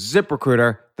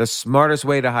 ZipRecruiter, the smartest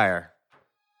way to hire.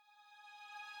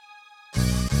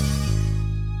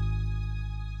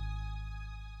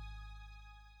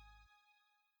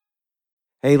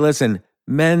 Hey, listen,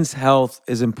 men's health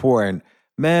is important.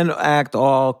 Men act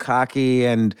all cocky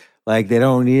and like they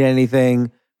don't need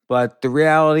anything. But the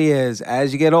reality is,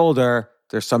 as you get older,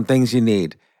 there's some things you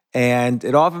need. And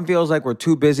it often feels like we're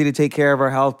too busy to take care of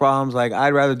our health problems. Like,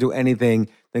 I'd rather do anything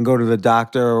than go to the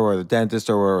doctor or the dentist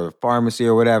or the pharmacy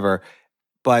or whatever.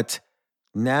 But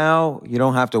now you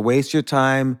don't have to waste your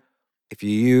time if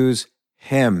you use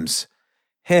Hims.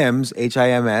 Hims,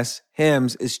 Hims,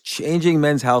 Hims is changing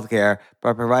men's healthcare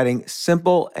by providing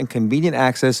simple and convenient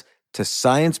access to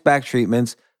science-backed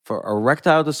treatments for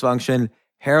erectile dysfunction,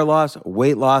 hair loss,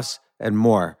 weight loss, and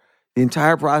more. The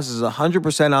entire process is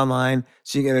 100% online,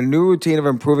 so you get a new routine of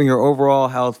improving your overall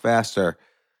health faster.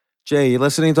 Jay, you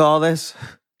listening to all this?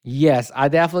 Yes, I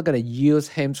definitely gonna use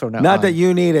Hims from now on. Not that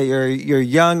you need it. You're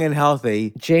young and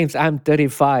healthy. James, I'm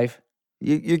 35.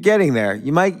 You're getting there.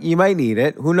 You might need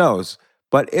it. Who knows?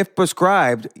 But if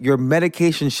prescribed, your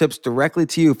medication ships directly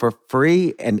to you for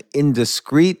free and in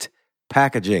discreet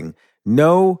packaging.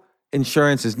 No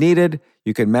insurance is needed.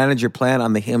 You can manage your plan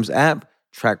on the Hims app,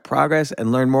 track progress,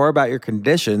 and learn more about your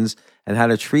conditions and how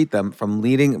to treat them from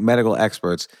leading medical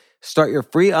experts. Start your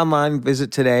free online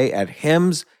visit today at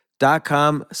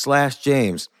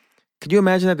hims.com/James. Can you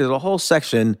imagine that? There's a whole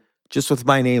section just with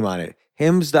my name on it.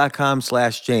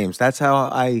 hims.com/James. That's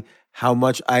how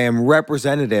much I am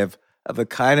representative of the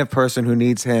kind of person who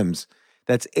needs Hims.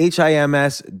 That's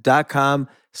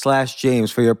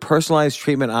HIMS.com/James for your personalized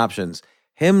treatment options.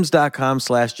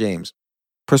 HIMS.com/James.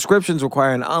 Prescriptions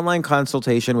require an online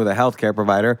consultation with a healthcare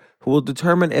provider who will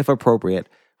determine if appropriate.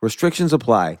 Restrictions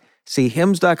apply. See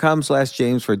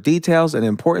HIMS.com/James for details and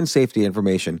important safety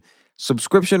information.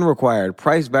 Subscription required.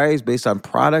 Price varies based on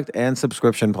product and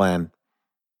subscription plan.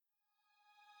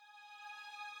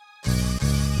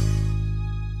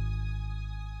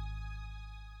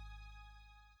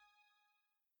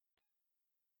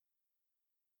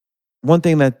 One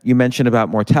thing that you mentioned about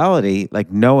mortality,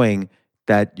 like knowing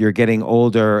that you're getting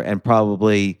older and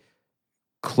probably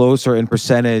closer in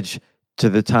percentage to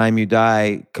the time you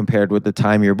die compared with the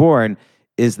time you're born,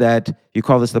 is that you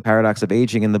call this the paradox of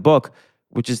aging in the book,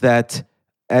 which is that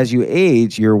as you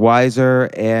age, you're wiser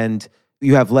and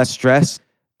you have less stress.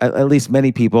 At least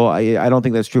many people. I don't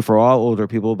think that's true for all older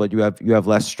people, but you have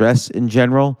less stress in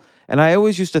general. And I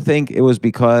always used to think it was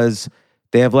because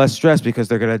they have less stress because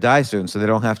they're going to die soon, so they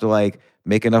don't have to like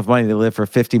make enough money to live for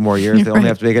 50 more years. They only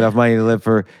have to make enough money to live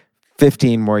for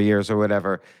 15 more years or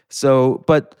whatever. So,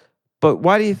 but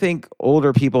why do you think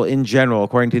older people in general,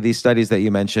 according to these studies that you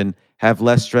mentioned, have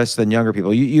less stress than younger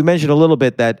people? You mentioned a little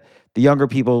bit that the younger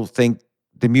people think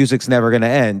the music's never going to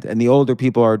end, and the older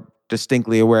people are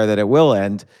distinctly aware that it will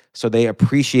end, so they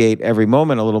appreciate every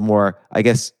moment a little more, I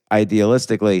guess,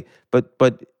 idealistically.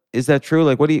 But is that true?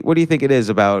 Like, what do you think it is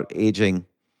about aging?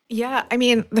 Yeah, I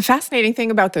mean, the fascinating thing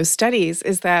about those studies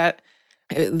is that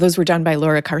those were done by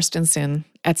Laura Karstensen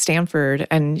at Stanford,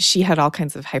 and she had all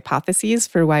kinds of hypotheses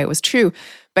for why it was true.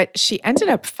 But she ended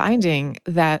up finding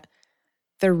that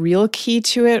the real key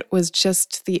to it was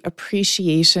just the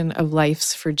appreciation of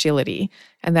life's fragility,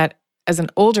 and that as an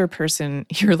older person,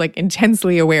 you're like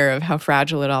intensely aware of how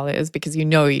fragile it all is because you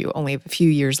know you only have a few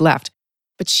years left.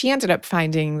 But she ended up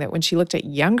finding that when she looked at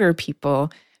younger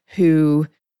people who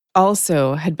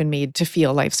also had been made to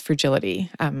feel life's fragility,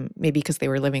 maybe because they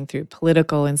were living through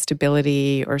political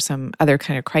instability or some other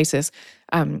kind of crisis,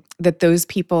 that those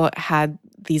people had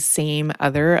these same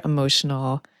other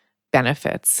emotional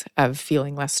benefits of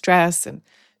feeling less stress and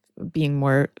being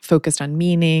more focused on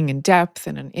meaning and depth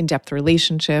and in-depth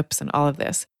relationships and all of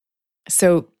this.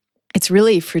 So it's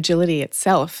really fragility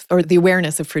itself, or the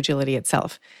awareness of fragility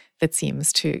itself, that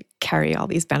seems to carry all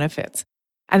these benefits.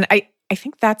 And I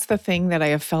think that's the thing that I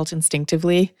have felt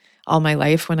instinctively all my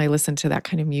life when I listen to that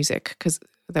kind of music, because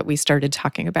that we started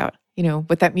talking about.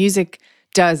 What that music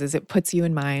does is it puts you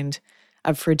in mind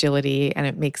of fragility, and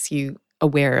it makes you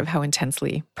aware of how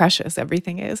intensely precious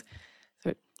everything is.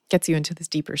 So it gets you into this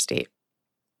deeper state.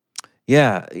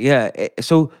 Yeah, yeah.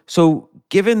 So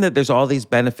given that there's all these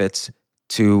benefits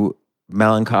to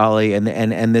melancholy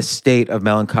and this state of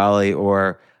melancholy,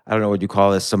 or I don't know what you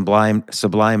call this,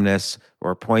 sublimeness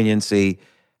or poignancy,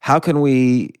 how can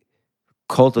we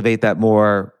cultivate that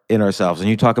more in ourselves? And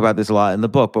you talk about this a lot in the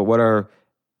book, but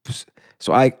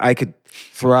so I could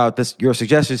throw out your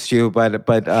suggestions to you, but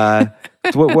so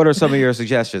what are some of your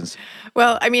suggestions?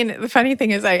 Well, I mean, the funny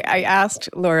thing is I asked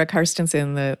Laura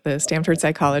Carstensen, the Stanford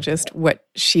psychologist, what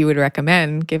she would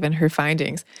recommend given her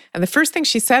findings. And the first thing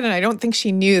she said, and I don't think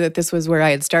she knew that this was where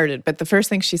I had started, but the first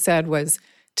thing she said was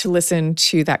to listen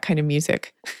to that kind of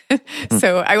music.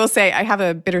 So I will say I have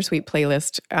a bittersweet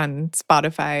playlist on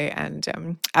Spotify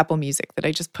and Apple Music that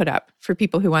I just put up for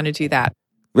people who want to do that.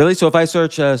 Really? So if I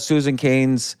search Susan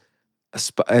Cain's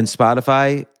and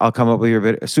Spotify, I'll come up with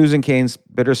your Susan Cain's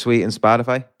Bittersweet in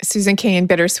Spotify? Susan Cain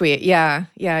Bittersweet. Yeah,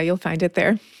 you'll find it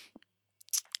there.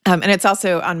 And it's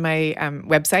also on my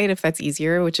website, if that's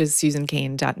easier, which is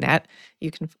susancain.net.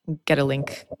 You can get a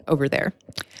link over there.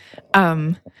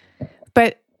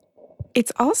 But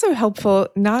it's also helpful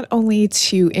not only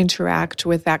to interact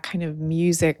with that kind of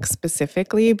music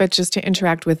specifically, but just to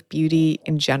interact with beauty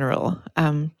in general.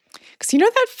 Because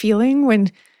that feeling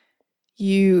when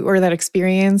or that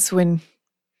experience when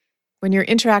you're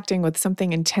interacting with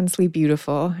something intensely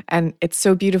beautiful, and it's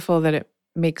so beautiful that it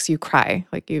makes you cry,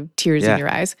 like you have tears in your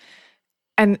eyes.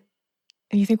 And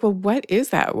you think, well, what is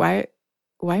that? Why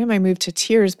am I moved to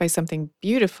tears by something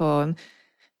beautiful? And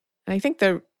I think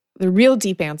the real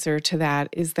deep answer to that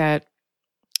is that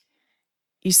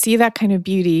you see that kind of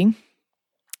beauty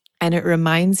and it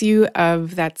reminds you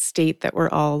of that state that we're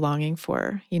all longing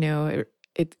for.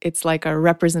 It's like a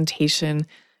representation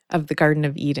of the Garden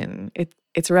of Eden.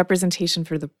 It's a representation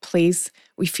for the place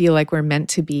we feel like we're meant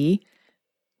to be,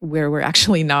 where we're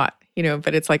actually not,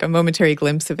 but it's like a momentary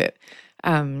glimpse of it.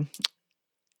 And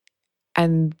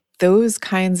those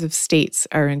kinds of states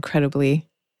are incredibly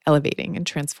elevating and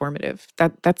transformative.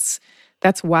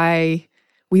 That's why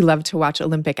we love to watch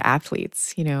Olympic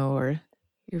athletes, or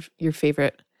your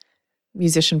favorite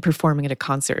musician performing at a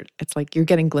concert. It's like you're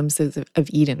getting glimpses of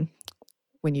Eden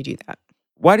when you do that.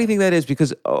 Why do you think that is?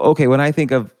 Because, okay, when I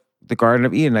think of the Garden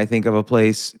of Eden, I think of a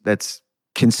place that's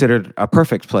considered a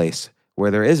perfect place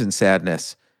where there isn't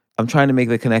sadness. I'm trying to make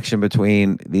the connection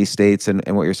between these states and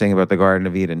what you're saying about the Garden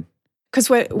of Eden. Because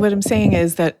what I'm saying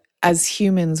is that as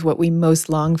humans, what we most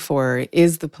long for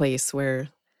is the place where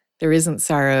there isn't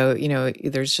sorrow,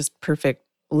 there's just perfect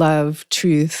love,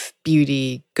 truth,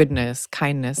 beauty, goodness,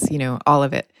 kindness, all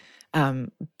of it.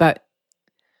 But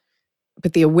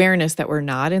the awareness that we're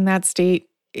not in that state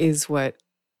is what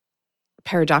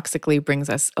paradoxically brings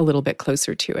us a little bit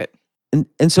closer to it.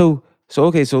 And so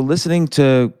listening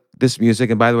to this music,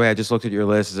 and by the way, I just looked at your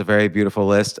list. It's a very beautiful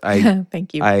list.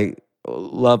 Thank you. I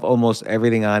love almost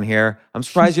everything on here. I'm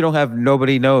surprised you don't have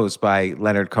Nobody Knows by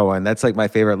Leonard Cohen. That's like my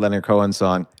favorite Leonard Cohen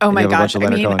song. Oh my gosh.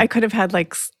 I could have had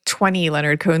like 20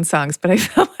 Leonard Cohen songs, but I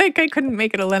felt like I couldn't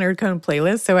make it a Leonard Cohen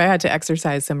playlist, so I had to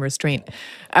exercise some restraint.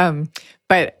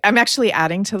 But I'm actually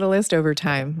adding to the list over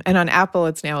time. And on Apple,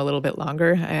 it's now a little bit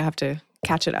longer. I have to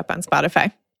catch it up on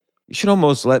Spotify. You should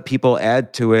almost let people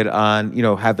add to it on,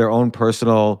 have their own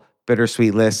personal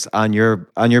bittersweet lists on your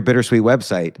bittersweet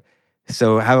website.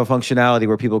 So have a functionality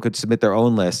where people could submit their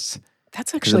own lists.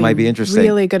 That's actually it might be interesting.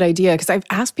 Really good idea, because I've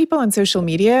asked people on social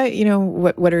media,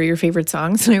 what are your favorite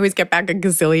songs? And I always get back a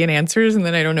gazillion answers, and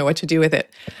then I don't know what to do with it.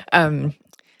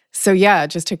 So yeah,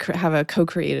 just to have a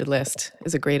co-created list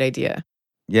is a great idea.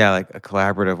 Yeah, like a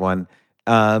collaborative one.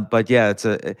 But yeah,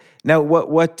 now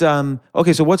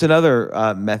okay, so what's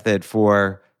another method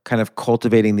for kind of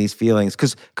cultivating these feelings?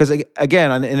 Because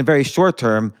again, in a very short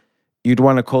term, you'd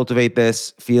want to cultivate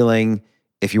this feeling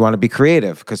if you want to be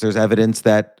creative, because there's evidence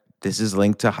that this is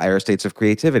linked to higher states of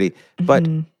creativity. Mm-hmm. But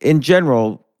in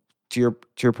general, to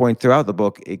your point throughout the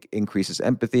book, it increases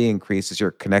empathy, increases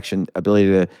your connection, ability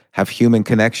to have human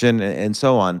connection, and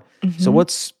so on. Mm-hmm. So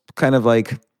what's kind of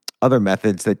like other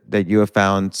methods that you have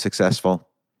found successful?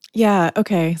 Yeah,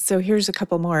 okay. So here's a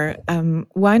couple more.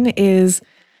 One is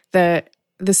the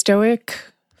Stoic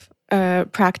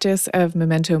practice of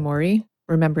memento mori,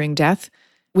 remembering death.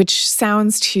 which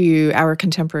sounds to our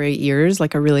contemporary ears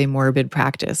like a really morbid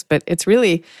practice. But it's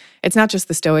not just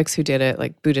the Stoics who did it.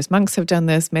 Like Buddhist monks have done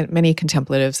this, many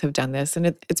contemplatives have done this. And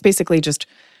it's basically just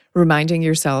reminding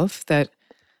yourself that,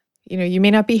 you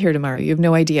may not be here tomorrow. You have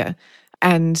no idea.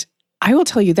 And I will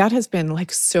tell you that has been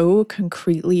like so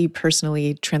concretely,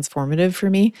 personally transformative for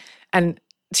me. And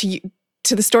to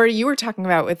the story you were talking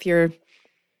about with your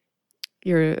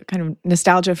kind of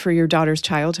nostalgia for your daughter's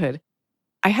childhood,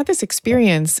 I had this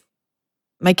experience.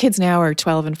 My kids now are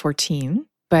 12 and 14,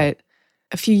 but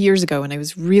a few years ago when I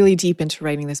was really deep into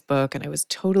writing this book and I was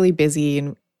totally busy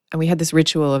and we had this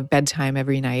ritual of bedtime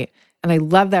every night. And I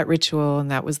loved that ritual, and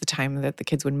that was the time that the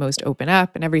kids would most open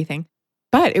up and everything.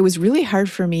 But it was really hard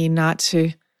for me not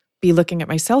to be looking at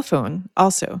my cell phone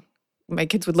also. My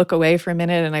kids would look away for a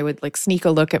minute and I would like sneak a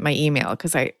look at my email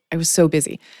because I was so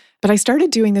busy. But I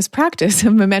started doing this practice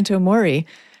of memento mori,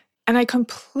 and I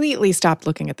completely stopped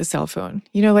looking at the cell phone.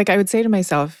 Like I would say to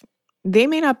myself, they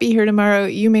may not be here tomorrow.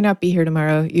 You may not be here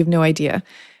tomorrow. You have no idea.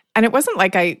 And it wasn't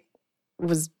like I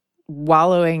was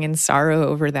wallowing in sorrow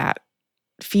over that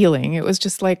feeling. It was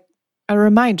just like a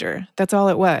reminder. That's all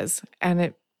it was.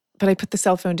 But I put the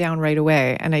cell phone down right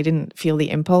away and I didn't feel the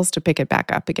impulse to pick it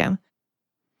back up again.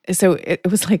 So it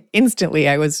was like instantly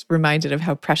I was reminded of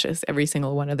how precious every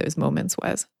single one of those moments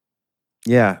was.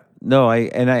 Yeah. No,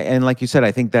 and like you said,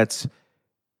 I think that's,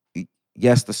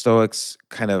 yes, the Stoics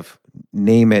kind of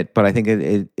name it, but I think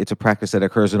it's a practice that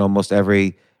occurs in almost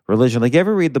every religion. Like, you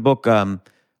ever read the book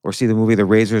or see the movie The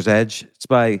Razor's Edge? It's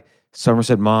by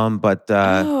Somerset Maugham, but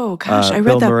oh gosh, I read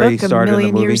Bill that Murray book a starred in the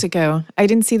million movie. years ago. I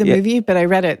didn't see the movie, but I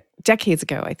read it decades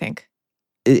ago, I think.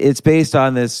 It's based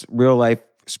on this real life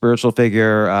spiritual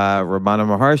figure, Ramana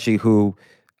Maharshi, who,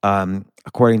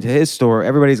 according to his story,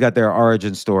 everybody's got their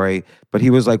origin story, but he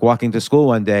was like walking to school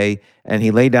one day and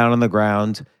he laid down on the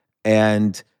ground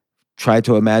and tried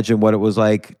to imagine what it was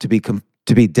like to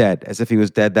be dead, as if he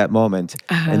was dead that moment.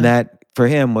 And that for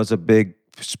him was a big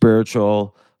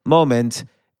spiritual moment.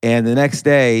 And the next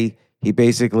day, he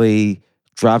basically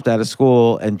dropped out of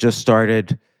school and just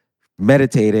started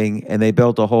meditating. And they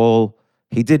built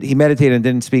he meditated and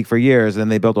didn't speak for years.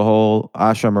 And they built a whole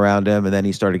ashram around him. And then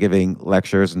he started giving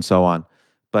lectures and so on.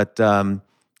 But,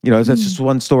 that's just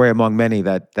one story among many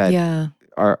that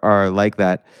are like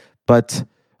that. But,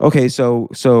 okay,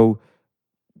 so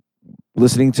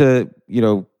listening to,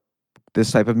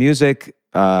 this type of music,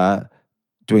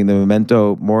 doing the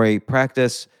memento mori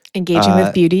practice, engaging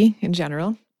with beauty in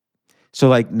general. So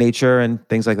like nature and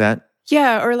things like that?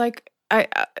 Yeah, or like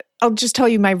I'll just tell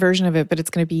you my version of it, but it's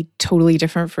going to be totally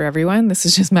different for everyone. This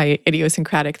is just my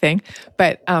idiosyncratic thing.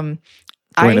 But going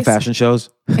to fashion shows?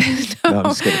 No, I'm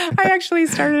just kidding. I actually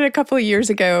started a couple of years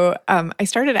ago. I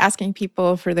started asking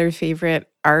people for their favorite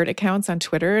art accounts on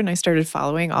Twitter, and I started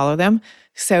following all of them.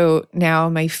 So now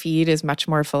my feed is much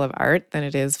more full of art than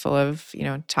it is full of,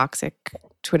 toxic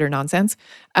Twitter nonsense.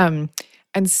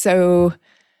 And so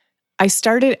I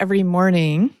started every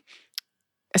morning,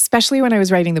 especially when I was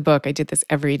writing the book, I did this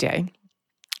every day.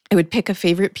 I would pick a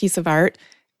favorite piece of art,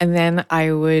 and then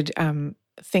I would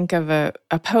think of a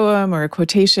poem or a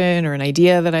quotation or an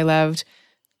idea that I loved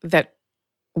that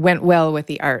went well with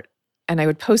the art. And I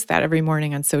would post that every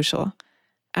morning on social.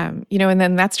 And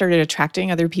then that started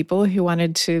attracting other people who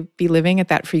wanted to be living at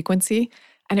that frequency.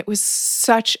 And it was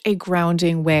such a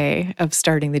grounding way of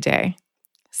starting the day.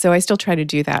 So I still try to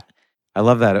do that. I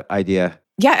love that idea.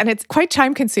 Yeah, and it's quite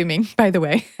time consuming, by the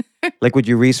way. Like, would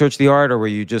you research the art, or were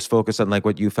you just focused on like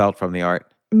what you felt from the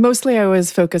art? Mostly I was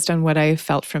focused on what I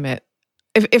felt from it.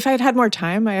 If I'd had more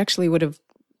time, I actually would have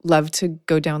loved to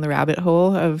go down the rabbit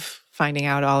hole of finding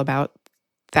out all about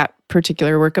that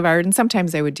particular work of art. And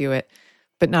sometimes I would do it,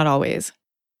 but not always.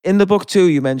 In the book too,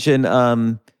 you mentioned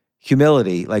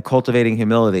humility, like cultivating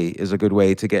humility is a good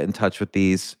way to get in touch with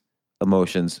these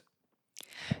emotions.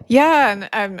 Yeah,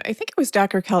 and I think it was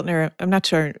Dr. Keltner, I'm not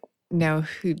sure now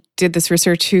who did this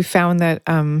research, who found that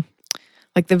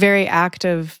like the very act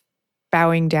of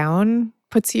bowing down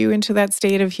puts you into that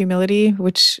state of humility,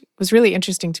 which was really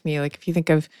interesting to me. Like if you think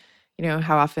of,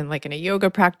 how often like in a yoga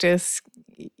practice,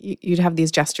 you'd have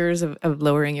these gestures of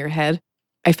lowering your head.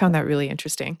 I found that really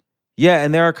interesting. Yeah,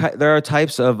 and there are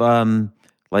types of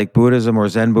like Buddhism or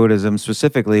Zen Buddhism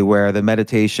specifically where the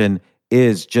meditation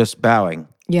is just bowing.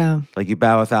 Yeah. Like you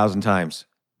bow 1,000 times.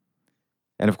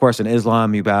 And of course, in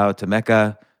Islam, you bow to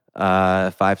Mecca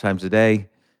 5 times a day.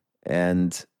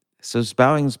 And so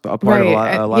bowing's a part of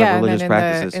a lot of religious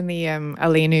practices. In the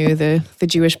Aleinu, the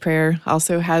Jewish prayer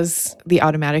also has the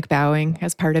automatic bowing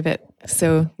as part of it.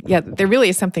 So yeah, there really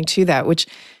is something to that, which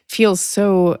feels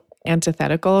so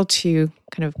antithetical to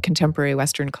kind of contemporary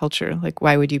Western culture. Like,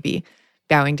 why would you be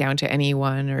bowing down to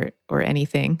anyone or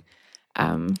anything.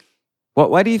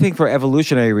 Why do you think, for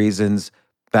evolutionary reasons,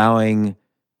 bowing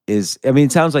is? I mean,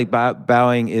 it sounds like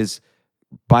bowing is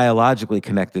biologically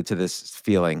connected to this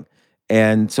feeling,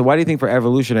 and so why do you think, for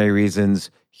evolutionary reasons,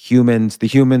 the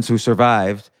humans who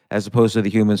survived, as opposed to the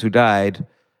humans who died,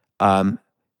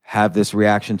 have this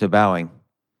reaction to bowing?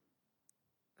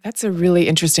 That's a really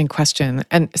interesting question.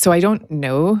 And so I don't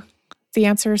know the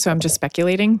answer, so I'm just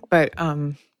speculating. But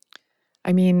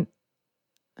I mean,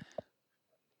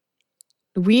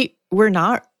 we're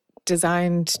not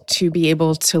designed to be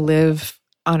able to live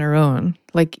on our own.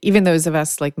 Like, even those of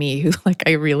us like me who, like,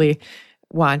 I really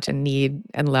want and need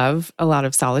and love a lot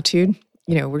of solitude,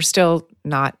 we're still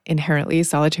not inherently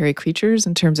solitary creatures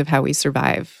in terms of how we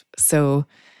survive. So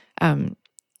I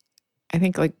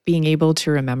think, like, being able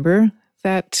to remember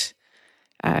that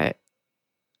that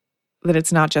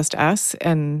it's not just us,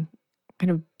 and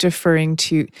kind of deferring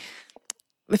to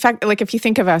the fact that, like, if you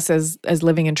think of us as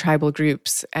living in tribal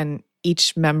groups, and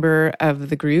each member of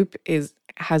the group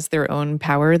has their own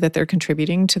power that they're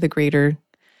contributing to the greater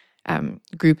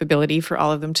group ability for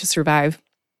all of them to survive,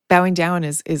 bowing down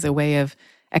is a way of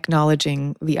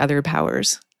acknowledging the other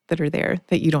powers that are there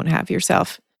that you don't have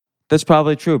yourself. That's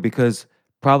probably true, because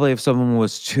probably if someone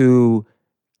was too,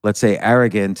 let's say,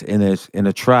 arrogant in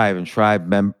a tribe, and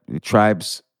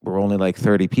tribes were only like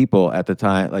 30 people at the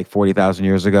time, like 40,000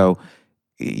 years ago.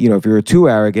 If you were too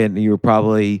arrogant, you would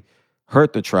probably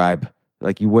hurt the tribe.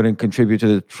 Like, you wouldn't contribute to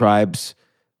the tribe's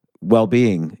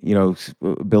well-being,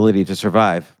 ability to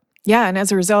survive. Yeah, and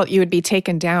as a result, you would be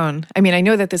taken down. I mean, I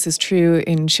know that this is true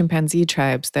in chimpanzee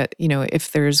tribes, that,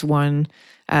 if there's one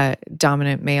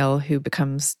dominant male who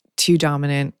becomes too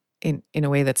dominant in a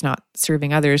way that's not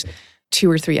serving others, two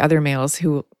or three other males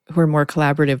who are more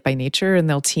collaborative by nature, and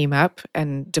they'll team up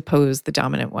and depose the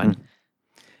dominant one.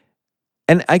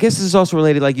 And I guess this is also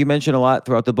related, like you mentioned a lot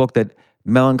throughout the book, that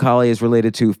melancholy is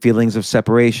related to feelings of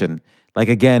separation. Like,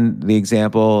 again, the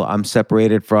example, I'm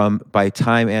separated by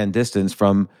time and distance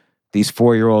from these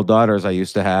 4-year-old daughters I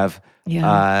used to have.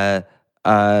 Yeah.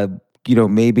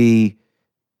 Maybe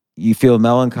you feel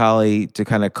melancholy to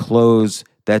kind of close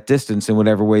that distance in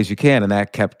whatever ways you can, and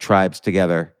that kept tribes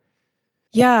together.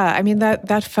 Yeah, I mean,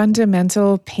 that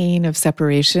fundamental pain of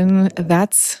separation,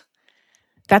 that's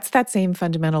that same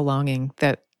fundamental longing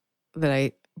that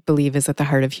I believe is at the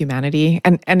heart of humanity.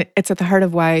 And it's at the heart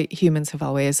of why humans have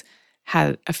always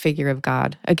had a figure of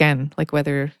God. Again, like,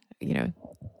 whether, in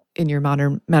your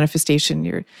modern manifestation,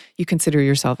 you consider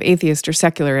yourself atheist or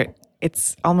secular,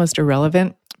 it's almost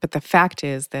irrelevant. But the fact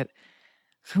is that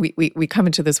we come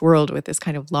into this world with this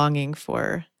kind of longing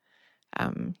for,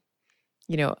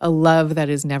 a love that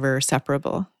is never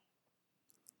separable.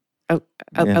 A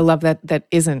love that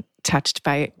isn't touched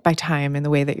by time in the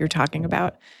way that you're talking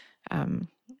about.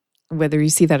 Whether you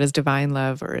see that as divine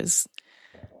love or as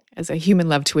a human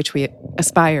love to which we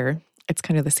aspire, it's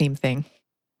kind of the same thing.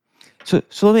 So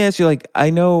let me ask you, like, I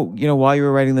know, while you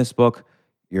were writing this book,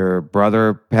 your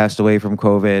brother passed away from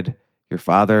COVID, your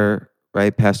father,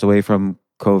 right, passed away from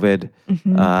COVID.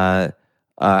 Mm-hmm.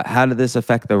 How did this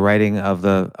affect the writing of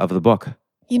the book?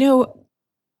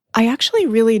 I actually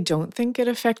really don't think it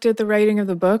affected the writing of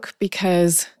the book,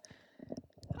 because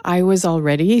I was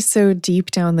already so deep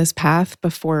down this path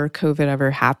before COVID ever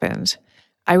happened.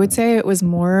 I would say it was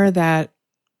more that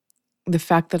the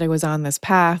fact that I was on this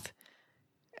path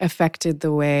affected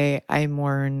the way I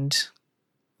mourned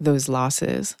those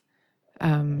losses.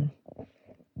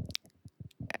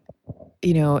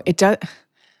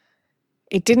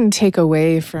 It didn't take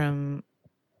away from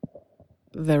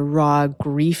the raw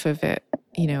grief of it,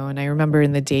 and I remember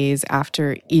in the days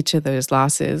after each of those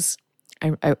losses,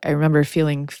 I remember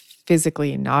feeling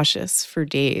physically nauseous for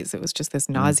days. It was just this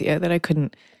nausea that I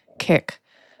couldn't kick.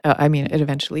 It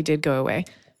eventually did go away.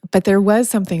 But there was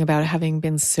something about having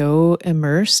been so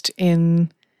immersed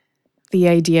in the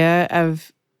idea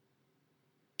of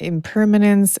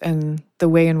impermanence and the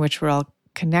way in which we're all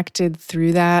connected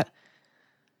through that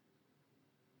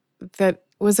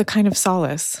was a kind of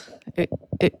solace.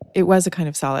 It was a kind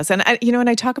of solace. And when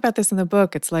I talk about this in the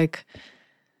book, it's like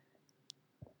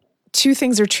two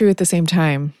things are true at the same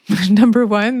time. Number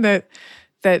one, that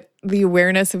the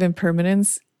awareness of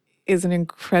impermanence is an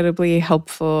incredibly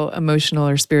helpful emotional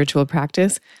or spiritual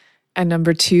practice. And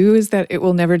number two is that it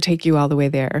will never take you all the way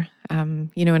there.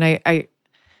 And I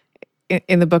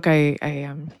in the book,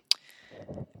 I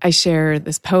share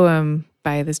this poem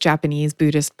by this Japanese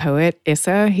Buddhist poet,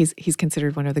 Issa. He's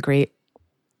considered one of the great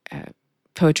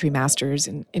poetry masters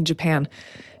in Japan.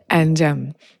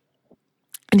 And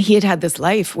he had this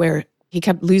life where he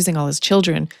kept losing all his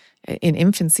children in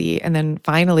infancy. And then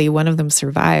finally, one of them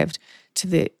survived to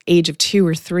the age of 2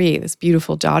 or 3, this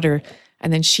beautiful daughter.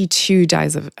 And then she too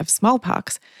dies of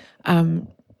smallpox. And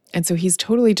so he's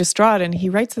totally distraught. And he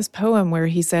writes this poem where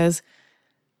he says,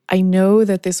 I know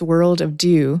that this world of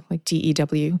dew, like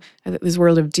DEW, that this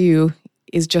world of dew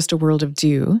is just a world of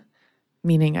dew,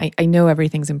 meaning I know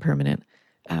everything's impermanent.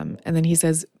 And then he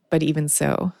says, but even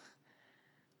so.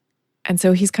 And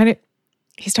so he's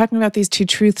talking about these two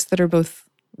truths that are both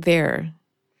there.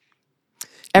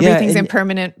 Everything's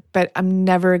impermanent, but I'm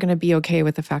never going to be okay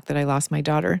with the fact that I lost my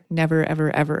daughter. Never,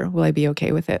 ever, ever will I be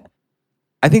okay with it.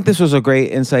 I think this was a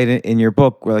great insight in your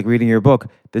book, or like reading your book.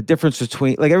 The difference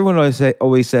between, like everyone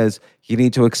always says, you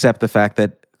need to accept the fact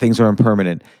that things are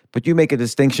impermanent, but you make a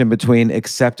distinction between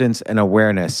acceptance and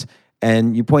awareness.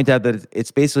 And you point out that it's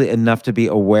basically enough to be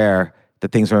aware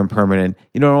that things are impermanent.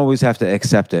 You don't always have to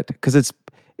accept it, because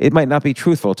it might not be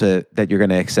truthful that you're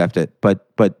going to accept it, but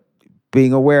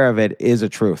being aware of it is a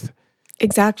truth.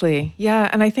 Exactly. Yeah.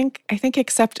 And I think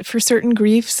accept for certain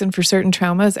griefs and for certain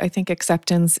traumas, I think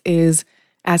acceptance is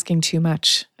asking too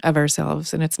much of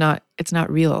ourselves, and it's not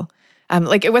real.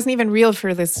 Like it wasn't even real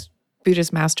for this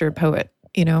Buddhist master poet,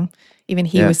 even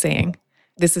he was saying,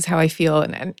 this is how I feel.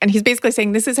 And he's basically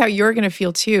saying, this is how you're going to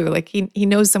feel too. Like he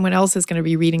knows someone else is going to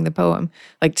be reading the poem,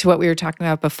 like to what we were talking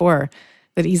about before,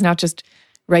 that he's not just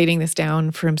writing this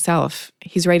down for himself.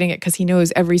 He's writing it because he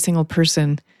knows every single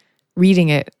person reading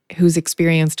it who's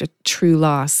experienced a true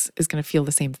loss is going to feel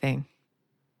the same thing.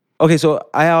 Okay, so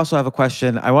I also have a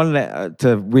question. I wanted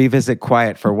to revisit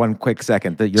Quiet for one quick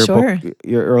second. Book,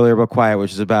 your earlier book, Quiet,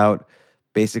 which is about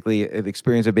basically the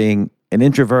experience of being an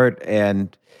introvert,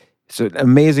 and it's an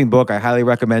amazing book. I highly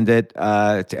recommend it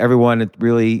to everyone. It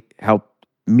really helped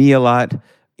me a lot.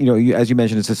 As you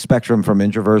mentioned, it's a spectrum from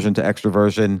introversion to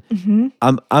extroversion. Mm-hmm.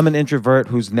 I'm an introvert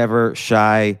who's never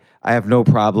shy. I have no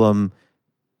problem,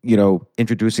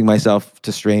 introducing myself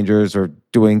to strangers or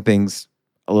doing things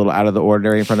a little out of the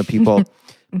ordinary in front of people.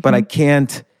 Mm-hmm. But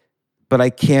I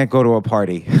can't go to a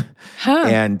party. Huh.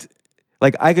 And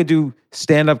like I could do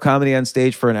stand-up comedy on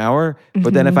stage for an hour,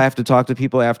 but then if I have to talk to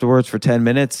people afterwards for 10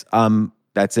 minutes,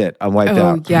 that's it. I'm wiped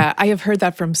out. Oh, yeah. I have heard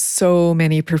that from so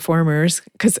many performers,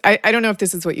 because I don't know if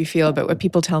this is what you feel, but what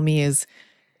people tell me is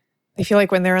they feel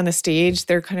like when they're on the stage,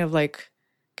 they're kind of like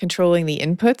controlling the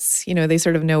inputs. They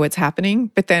sort of know what's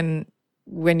happening. But then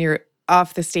when you're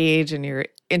off the stage and you're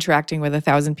interacting with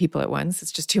 1,000 people at once,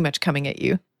 it's just too much coming at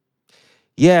you.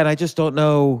 Yeah, and I just don't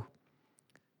know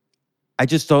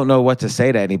what to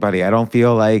say to anybody. I don't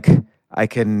feel like I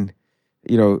can,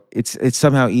 it's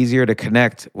somehow easier to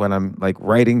connect when I'm like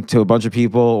writing to a bunch of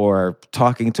people or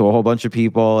talking to a whole bunch of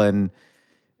people, and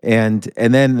then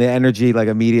the energy like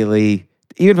immediately,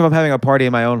 even if I'm having a party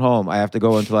in my own home, I have to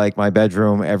go into like my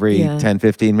bedroom every 10,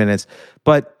 15 minutes.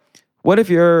 But what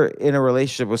if you're in a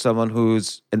relationship with someone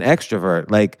who's an extrovert?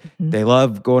 Like they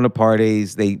love going to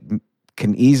parties, they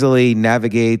can easily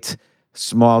navigate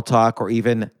small talk or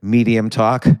even medium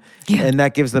talk, and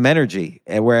that gives them energy.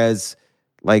 And whereas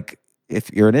like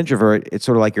if you're an introvert, it's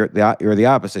sort of like you're the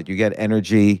opposite. You get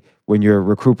energy when you're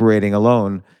recuperating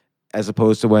alone, as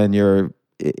opposed to when you're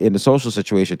in a social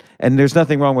situation. And there's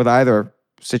nothing wrong with either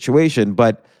situation,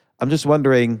 but I'm just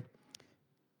wondering,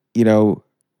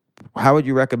 how would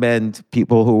you recommend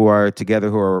people who are together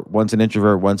who are once an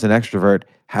introvert, once an extrovert,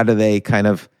 how do they kind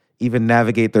of even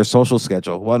navigate their social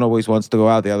schedule? One always wants to go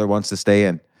out, the other wants to stay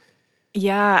in.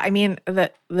 Yeah, I mean,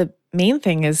 the main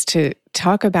thing is to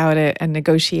talk about it and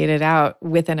negotiate it out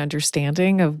with an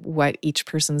understanding of what each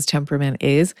person's temperament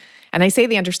is. And I say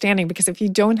the understanding because if you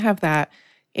don't have that,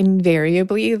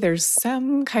 invariably there's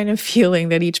some kind of feeling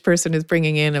that each person is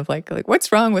bringing in of like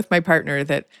what's wrong with my partner,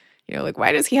 that like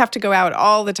why does he have to go out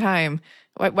all the time?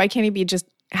 Why can't he be just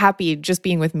happy just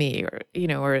being with me?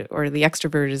 Or or the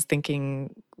extrovert is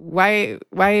thinking, why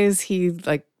is he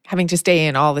like having to stay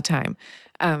in all the time?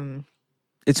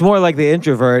 It's more like the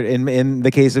introvert in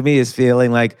the case of me is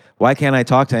feeling like, why can't I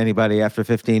talk to anybody after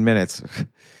 15 minutes?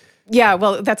 Yeah,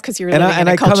 well, that's because you're living in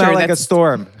a culture come out like a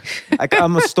storm.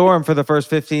 I'm a storm for the first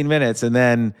 15 minutes, and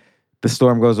then the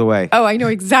storm goes away. Oh, I know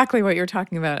exactly what you're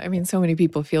talking about. I mean, so many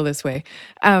people feel this way.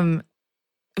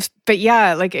 But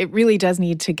yeah, like it really does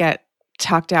need to get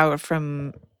talked out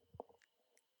from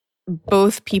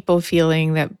both people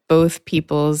feeling that both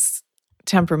people's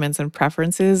temperaments and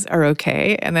preferences are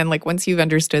okay. And then like once you've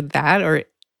understood that or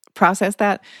processed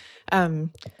that,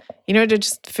 to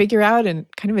just figure out and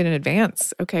kind of in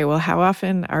advance, okay, well, how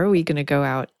often are we going to go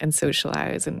out and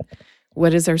socialize? And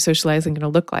what is our socializing going to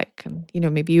look like? And,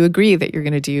 maybe you agree that you're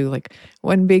going to do like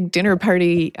one big dinner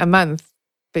party a month,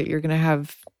 but you're going to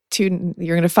have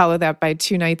you're going to follow that by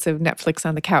 2 nights of Netflix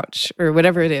on the couch or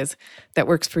whatever it is that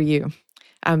works for you.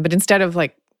 But instead of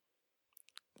like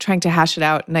trying to hash it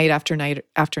out night after night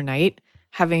after night,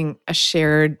 having a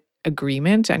shared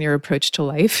agreement on your approach to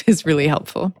life is really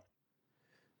helpful.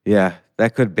 Yeah,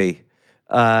 that could be.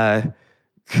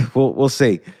 We'll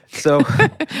see. So,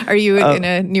 are you in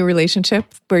a new relationship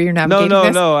where you're navigating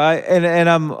this? No. And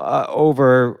I'm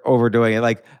overdoing it.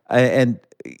 Like,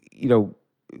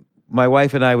 my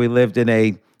wife and I, we lived in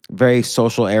a very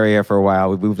social area for a while.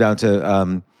 We moved down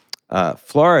to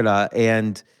Florida,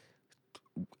 and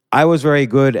I was very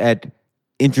good at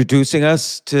introducing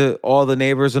us to all the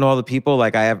neighbors and all the people.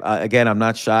 Like I have, again, I'm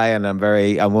not shy, and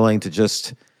I'm willing to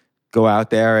just go out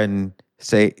there and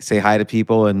say hi to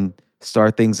people and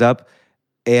start things up.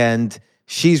 And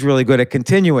she's really good at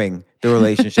continuing the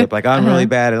relationship. Like I'm really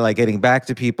bad at like getting back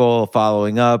to people,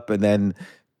 following up, and then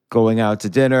going out to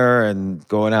dinner and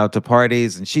going out to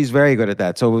parties. And she's very good at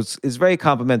that. So it's very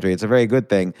complimentary. It's a very good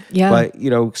thing. Yeah.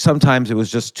 But, sometimes it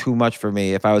was just too much for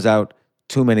me if I was out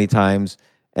too many times,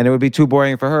 and it would be too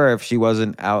boring for her if she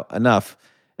wasn't out enough.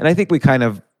 And I think we kind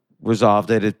of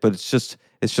resolved it, but it's just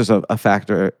a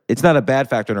factor. It's not a bad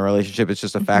factor in a relationship. It's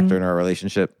just a factor in our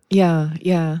relationship.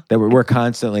 Yeah. That we're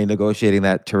constantly negotiating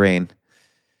that terrain.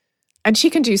 And she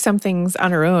can do some things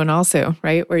on her own also,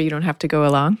 right? Where you don't have to go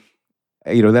along.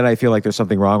 Then I feel like there's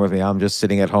something wrong with me. I'm just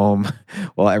sitting at home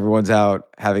while everyone's out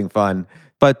having fun.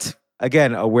 But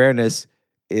again, awareness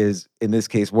is, in this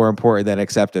case, more important than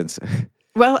acceptance.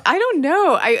 Well, I don't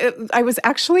know. I was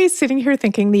actually sitting here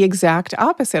thinking the exact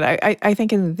opposite. I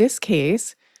think in this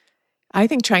case, I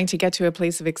think trying to get to a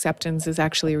place of acceptance is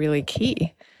actually really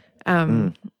key.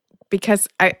 Because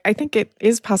I think it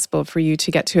is possible for you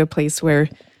to get to a place where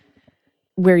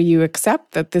you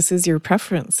accept that this is your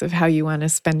preference of how you want to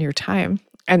spend your time.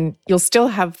 And you'll still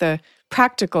have the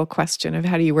practical question of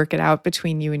how do you work it out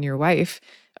between you and your wife,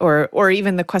 or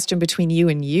even the question between you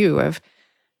and you of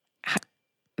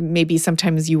maybe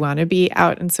sometimes you want to be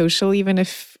out and social, even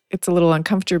if it's a little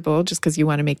uncomfortable, just because you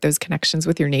want to make those connections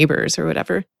with your neighbors or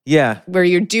whatever. Yeah. Where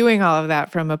you're doing all of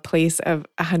that from a place of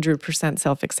 100%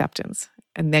 self-acceptance.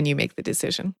 And then you make the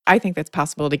decision. I think that's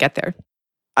possible to get there.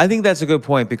 I think that's a good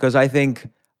point, because I think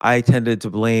I tended to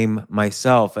blame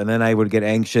myself, and then I would get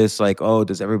anxious, like, oh,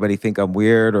 does everybody think I'm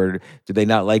weird, or do they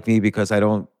not like me because I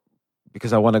want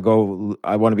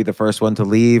to be the first one to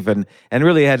leave, and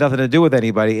really it had nothing to do with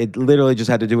anybody. It literally just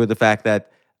had to do with the fact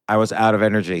that I was out of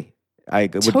energy. I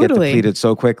would get depleted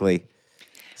so quickly.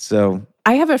 So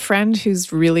I have a friend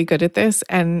who's really good at this,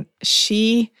 and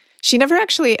she never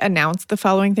actually announced the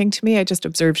following thing to me. I just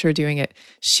observed her doing it.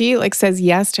 She says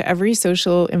yes to every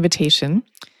social invitation,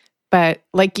 but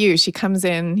like you, she comes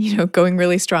in, going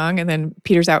really strong and then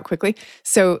peters out quickly.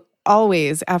 So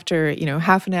always after,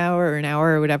 half an hour or an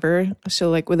hour or whatever,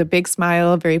 she'll with a big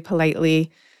smile, very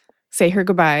politely say her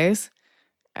goodbyes.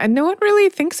 And no one really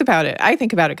thinks about it. I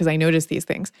think about it because I notice these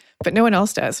things, but no one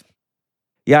else does.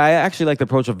 Yeah, I actually like the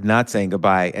approach of not saying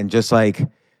goodbye and just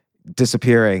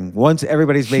disappearing. Once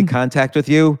everybody's made contact with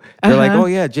you, they're like, oh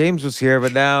yeah, James was here,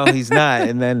 but now he's not.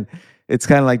 And then it's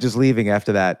kind of like just leaving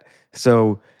after that.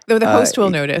 So though the host will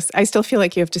notice, I still feel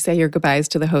like you have to say your goodbyes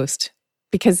to the host.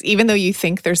 Because even though you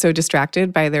think they're so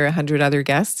distracted by their 100 other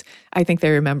guests, I think they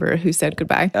remember who said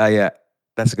goodbye. Yeah,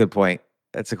 that's a good point.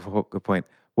 That's a good point.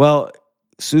 Well,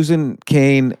 Susan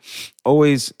Cain,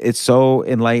 always, it's so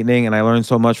enlightening, and I learned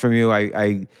so much from you.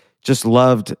 I just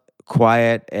loved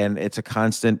Quiet, and it's a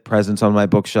constant presence on my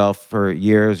bookshelf for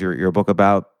years. Your book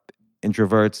about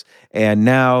introverts, and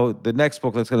now the next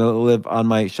book that's going to live on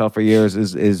my shelf for years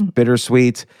is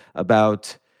Bittersweet,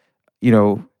 about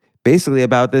basically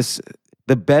about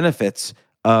the benefits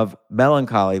of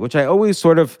melancholy, which I always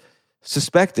sort of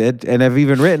suspected and have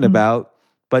even written about,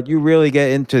 but you really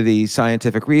get into the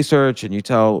scientific research and you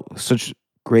tell such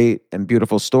great and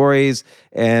beautiful stories.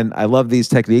 And I love these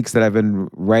techniques that I've been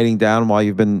writing down while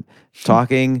you've been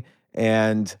talking.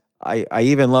 And I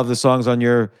even love the songs on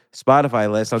your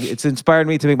Spotify list. It's inspired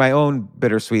me to make my own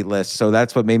Bittersweet list. So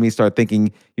that's what made me start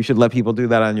thinking you should let people do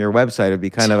that on your website. It'd be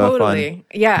kind of a fun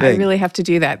Yeah, thing. I really have to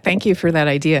do that. Thank you for that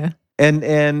idea.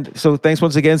 And so thanks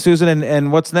once again, Susan.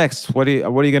 And what's next? What are you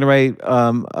going to write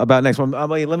about next?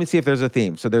 Let me see if there's a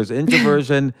theme. So there's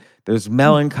introversion, there's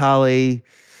melancholy.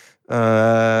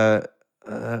 I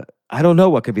don't know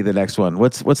what could be the next one.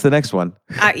 What's the next one?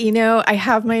 I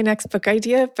have my next book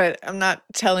idea, but I'm not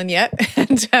telling yet,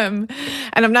 and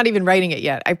I'm not even writing it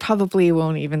yet. I probably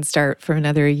won't even start for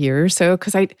another year or so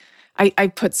because I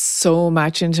put so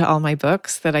much into all my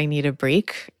books that I need a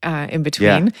break in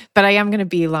between. But I am going to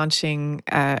be launching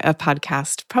a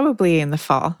podcast probably in the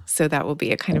fall. So that will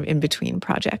be a kind of in-between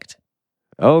project.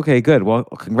 Okay, good. Well,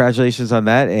 congratulations on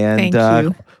that. And Thank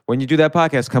you. When you do that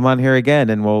podcast, come on here again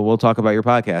and we'll talk about your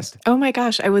podcast. Oh my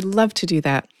gosh, I would love to do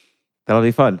that. That'll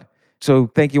be fun.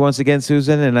 So thank you once again,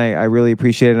 Susan. And I really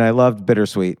appreciate it. And I loved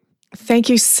Bittersweet. Thank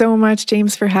you so much,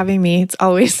 James, for having me. It's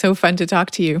always so fun to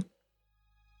talk to you.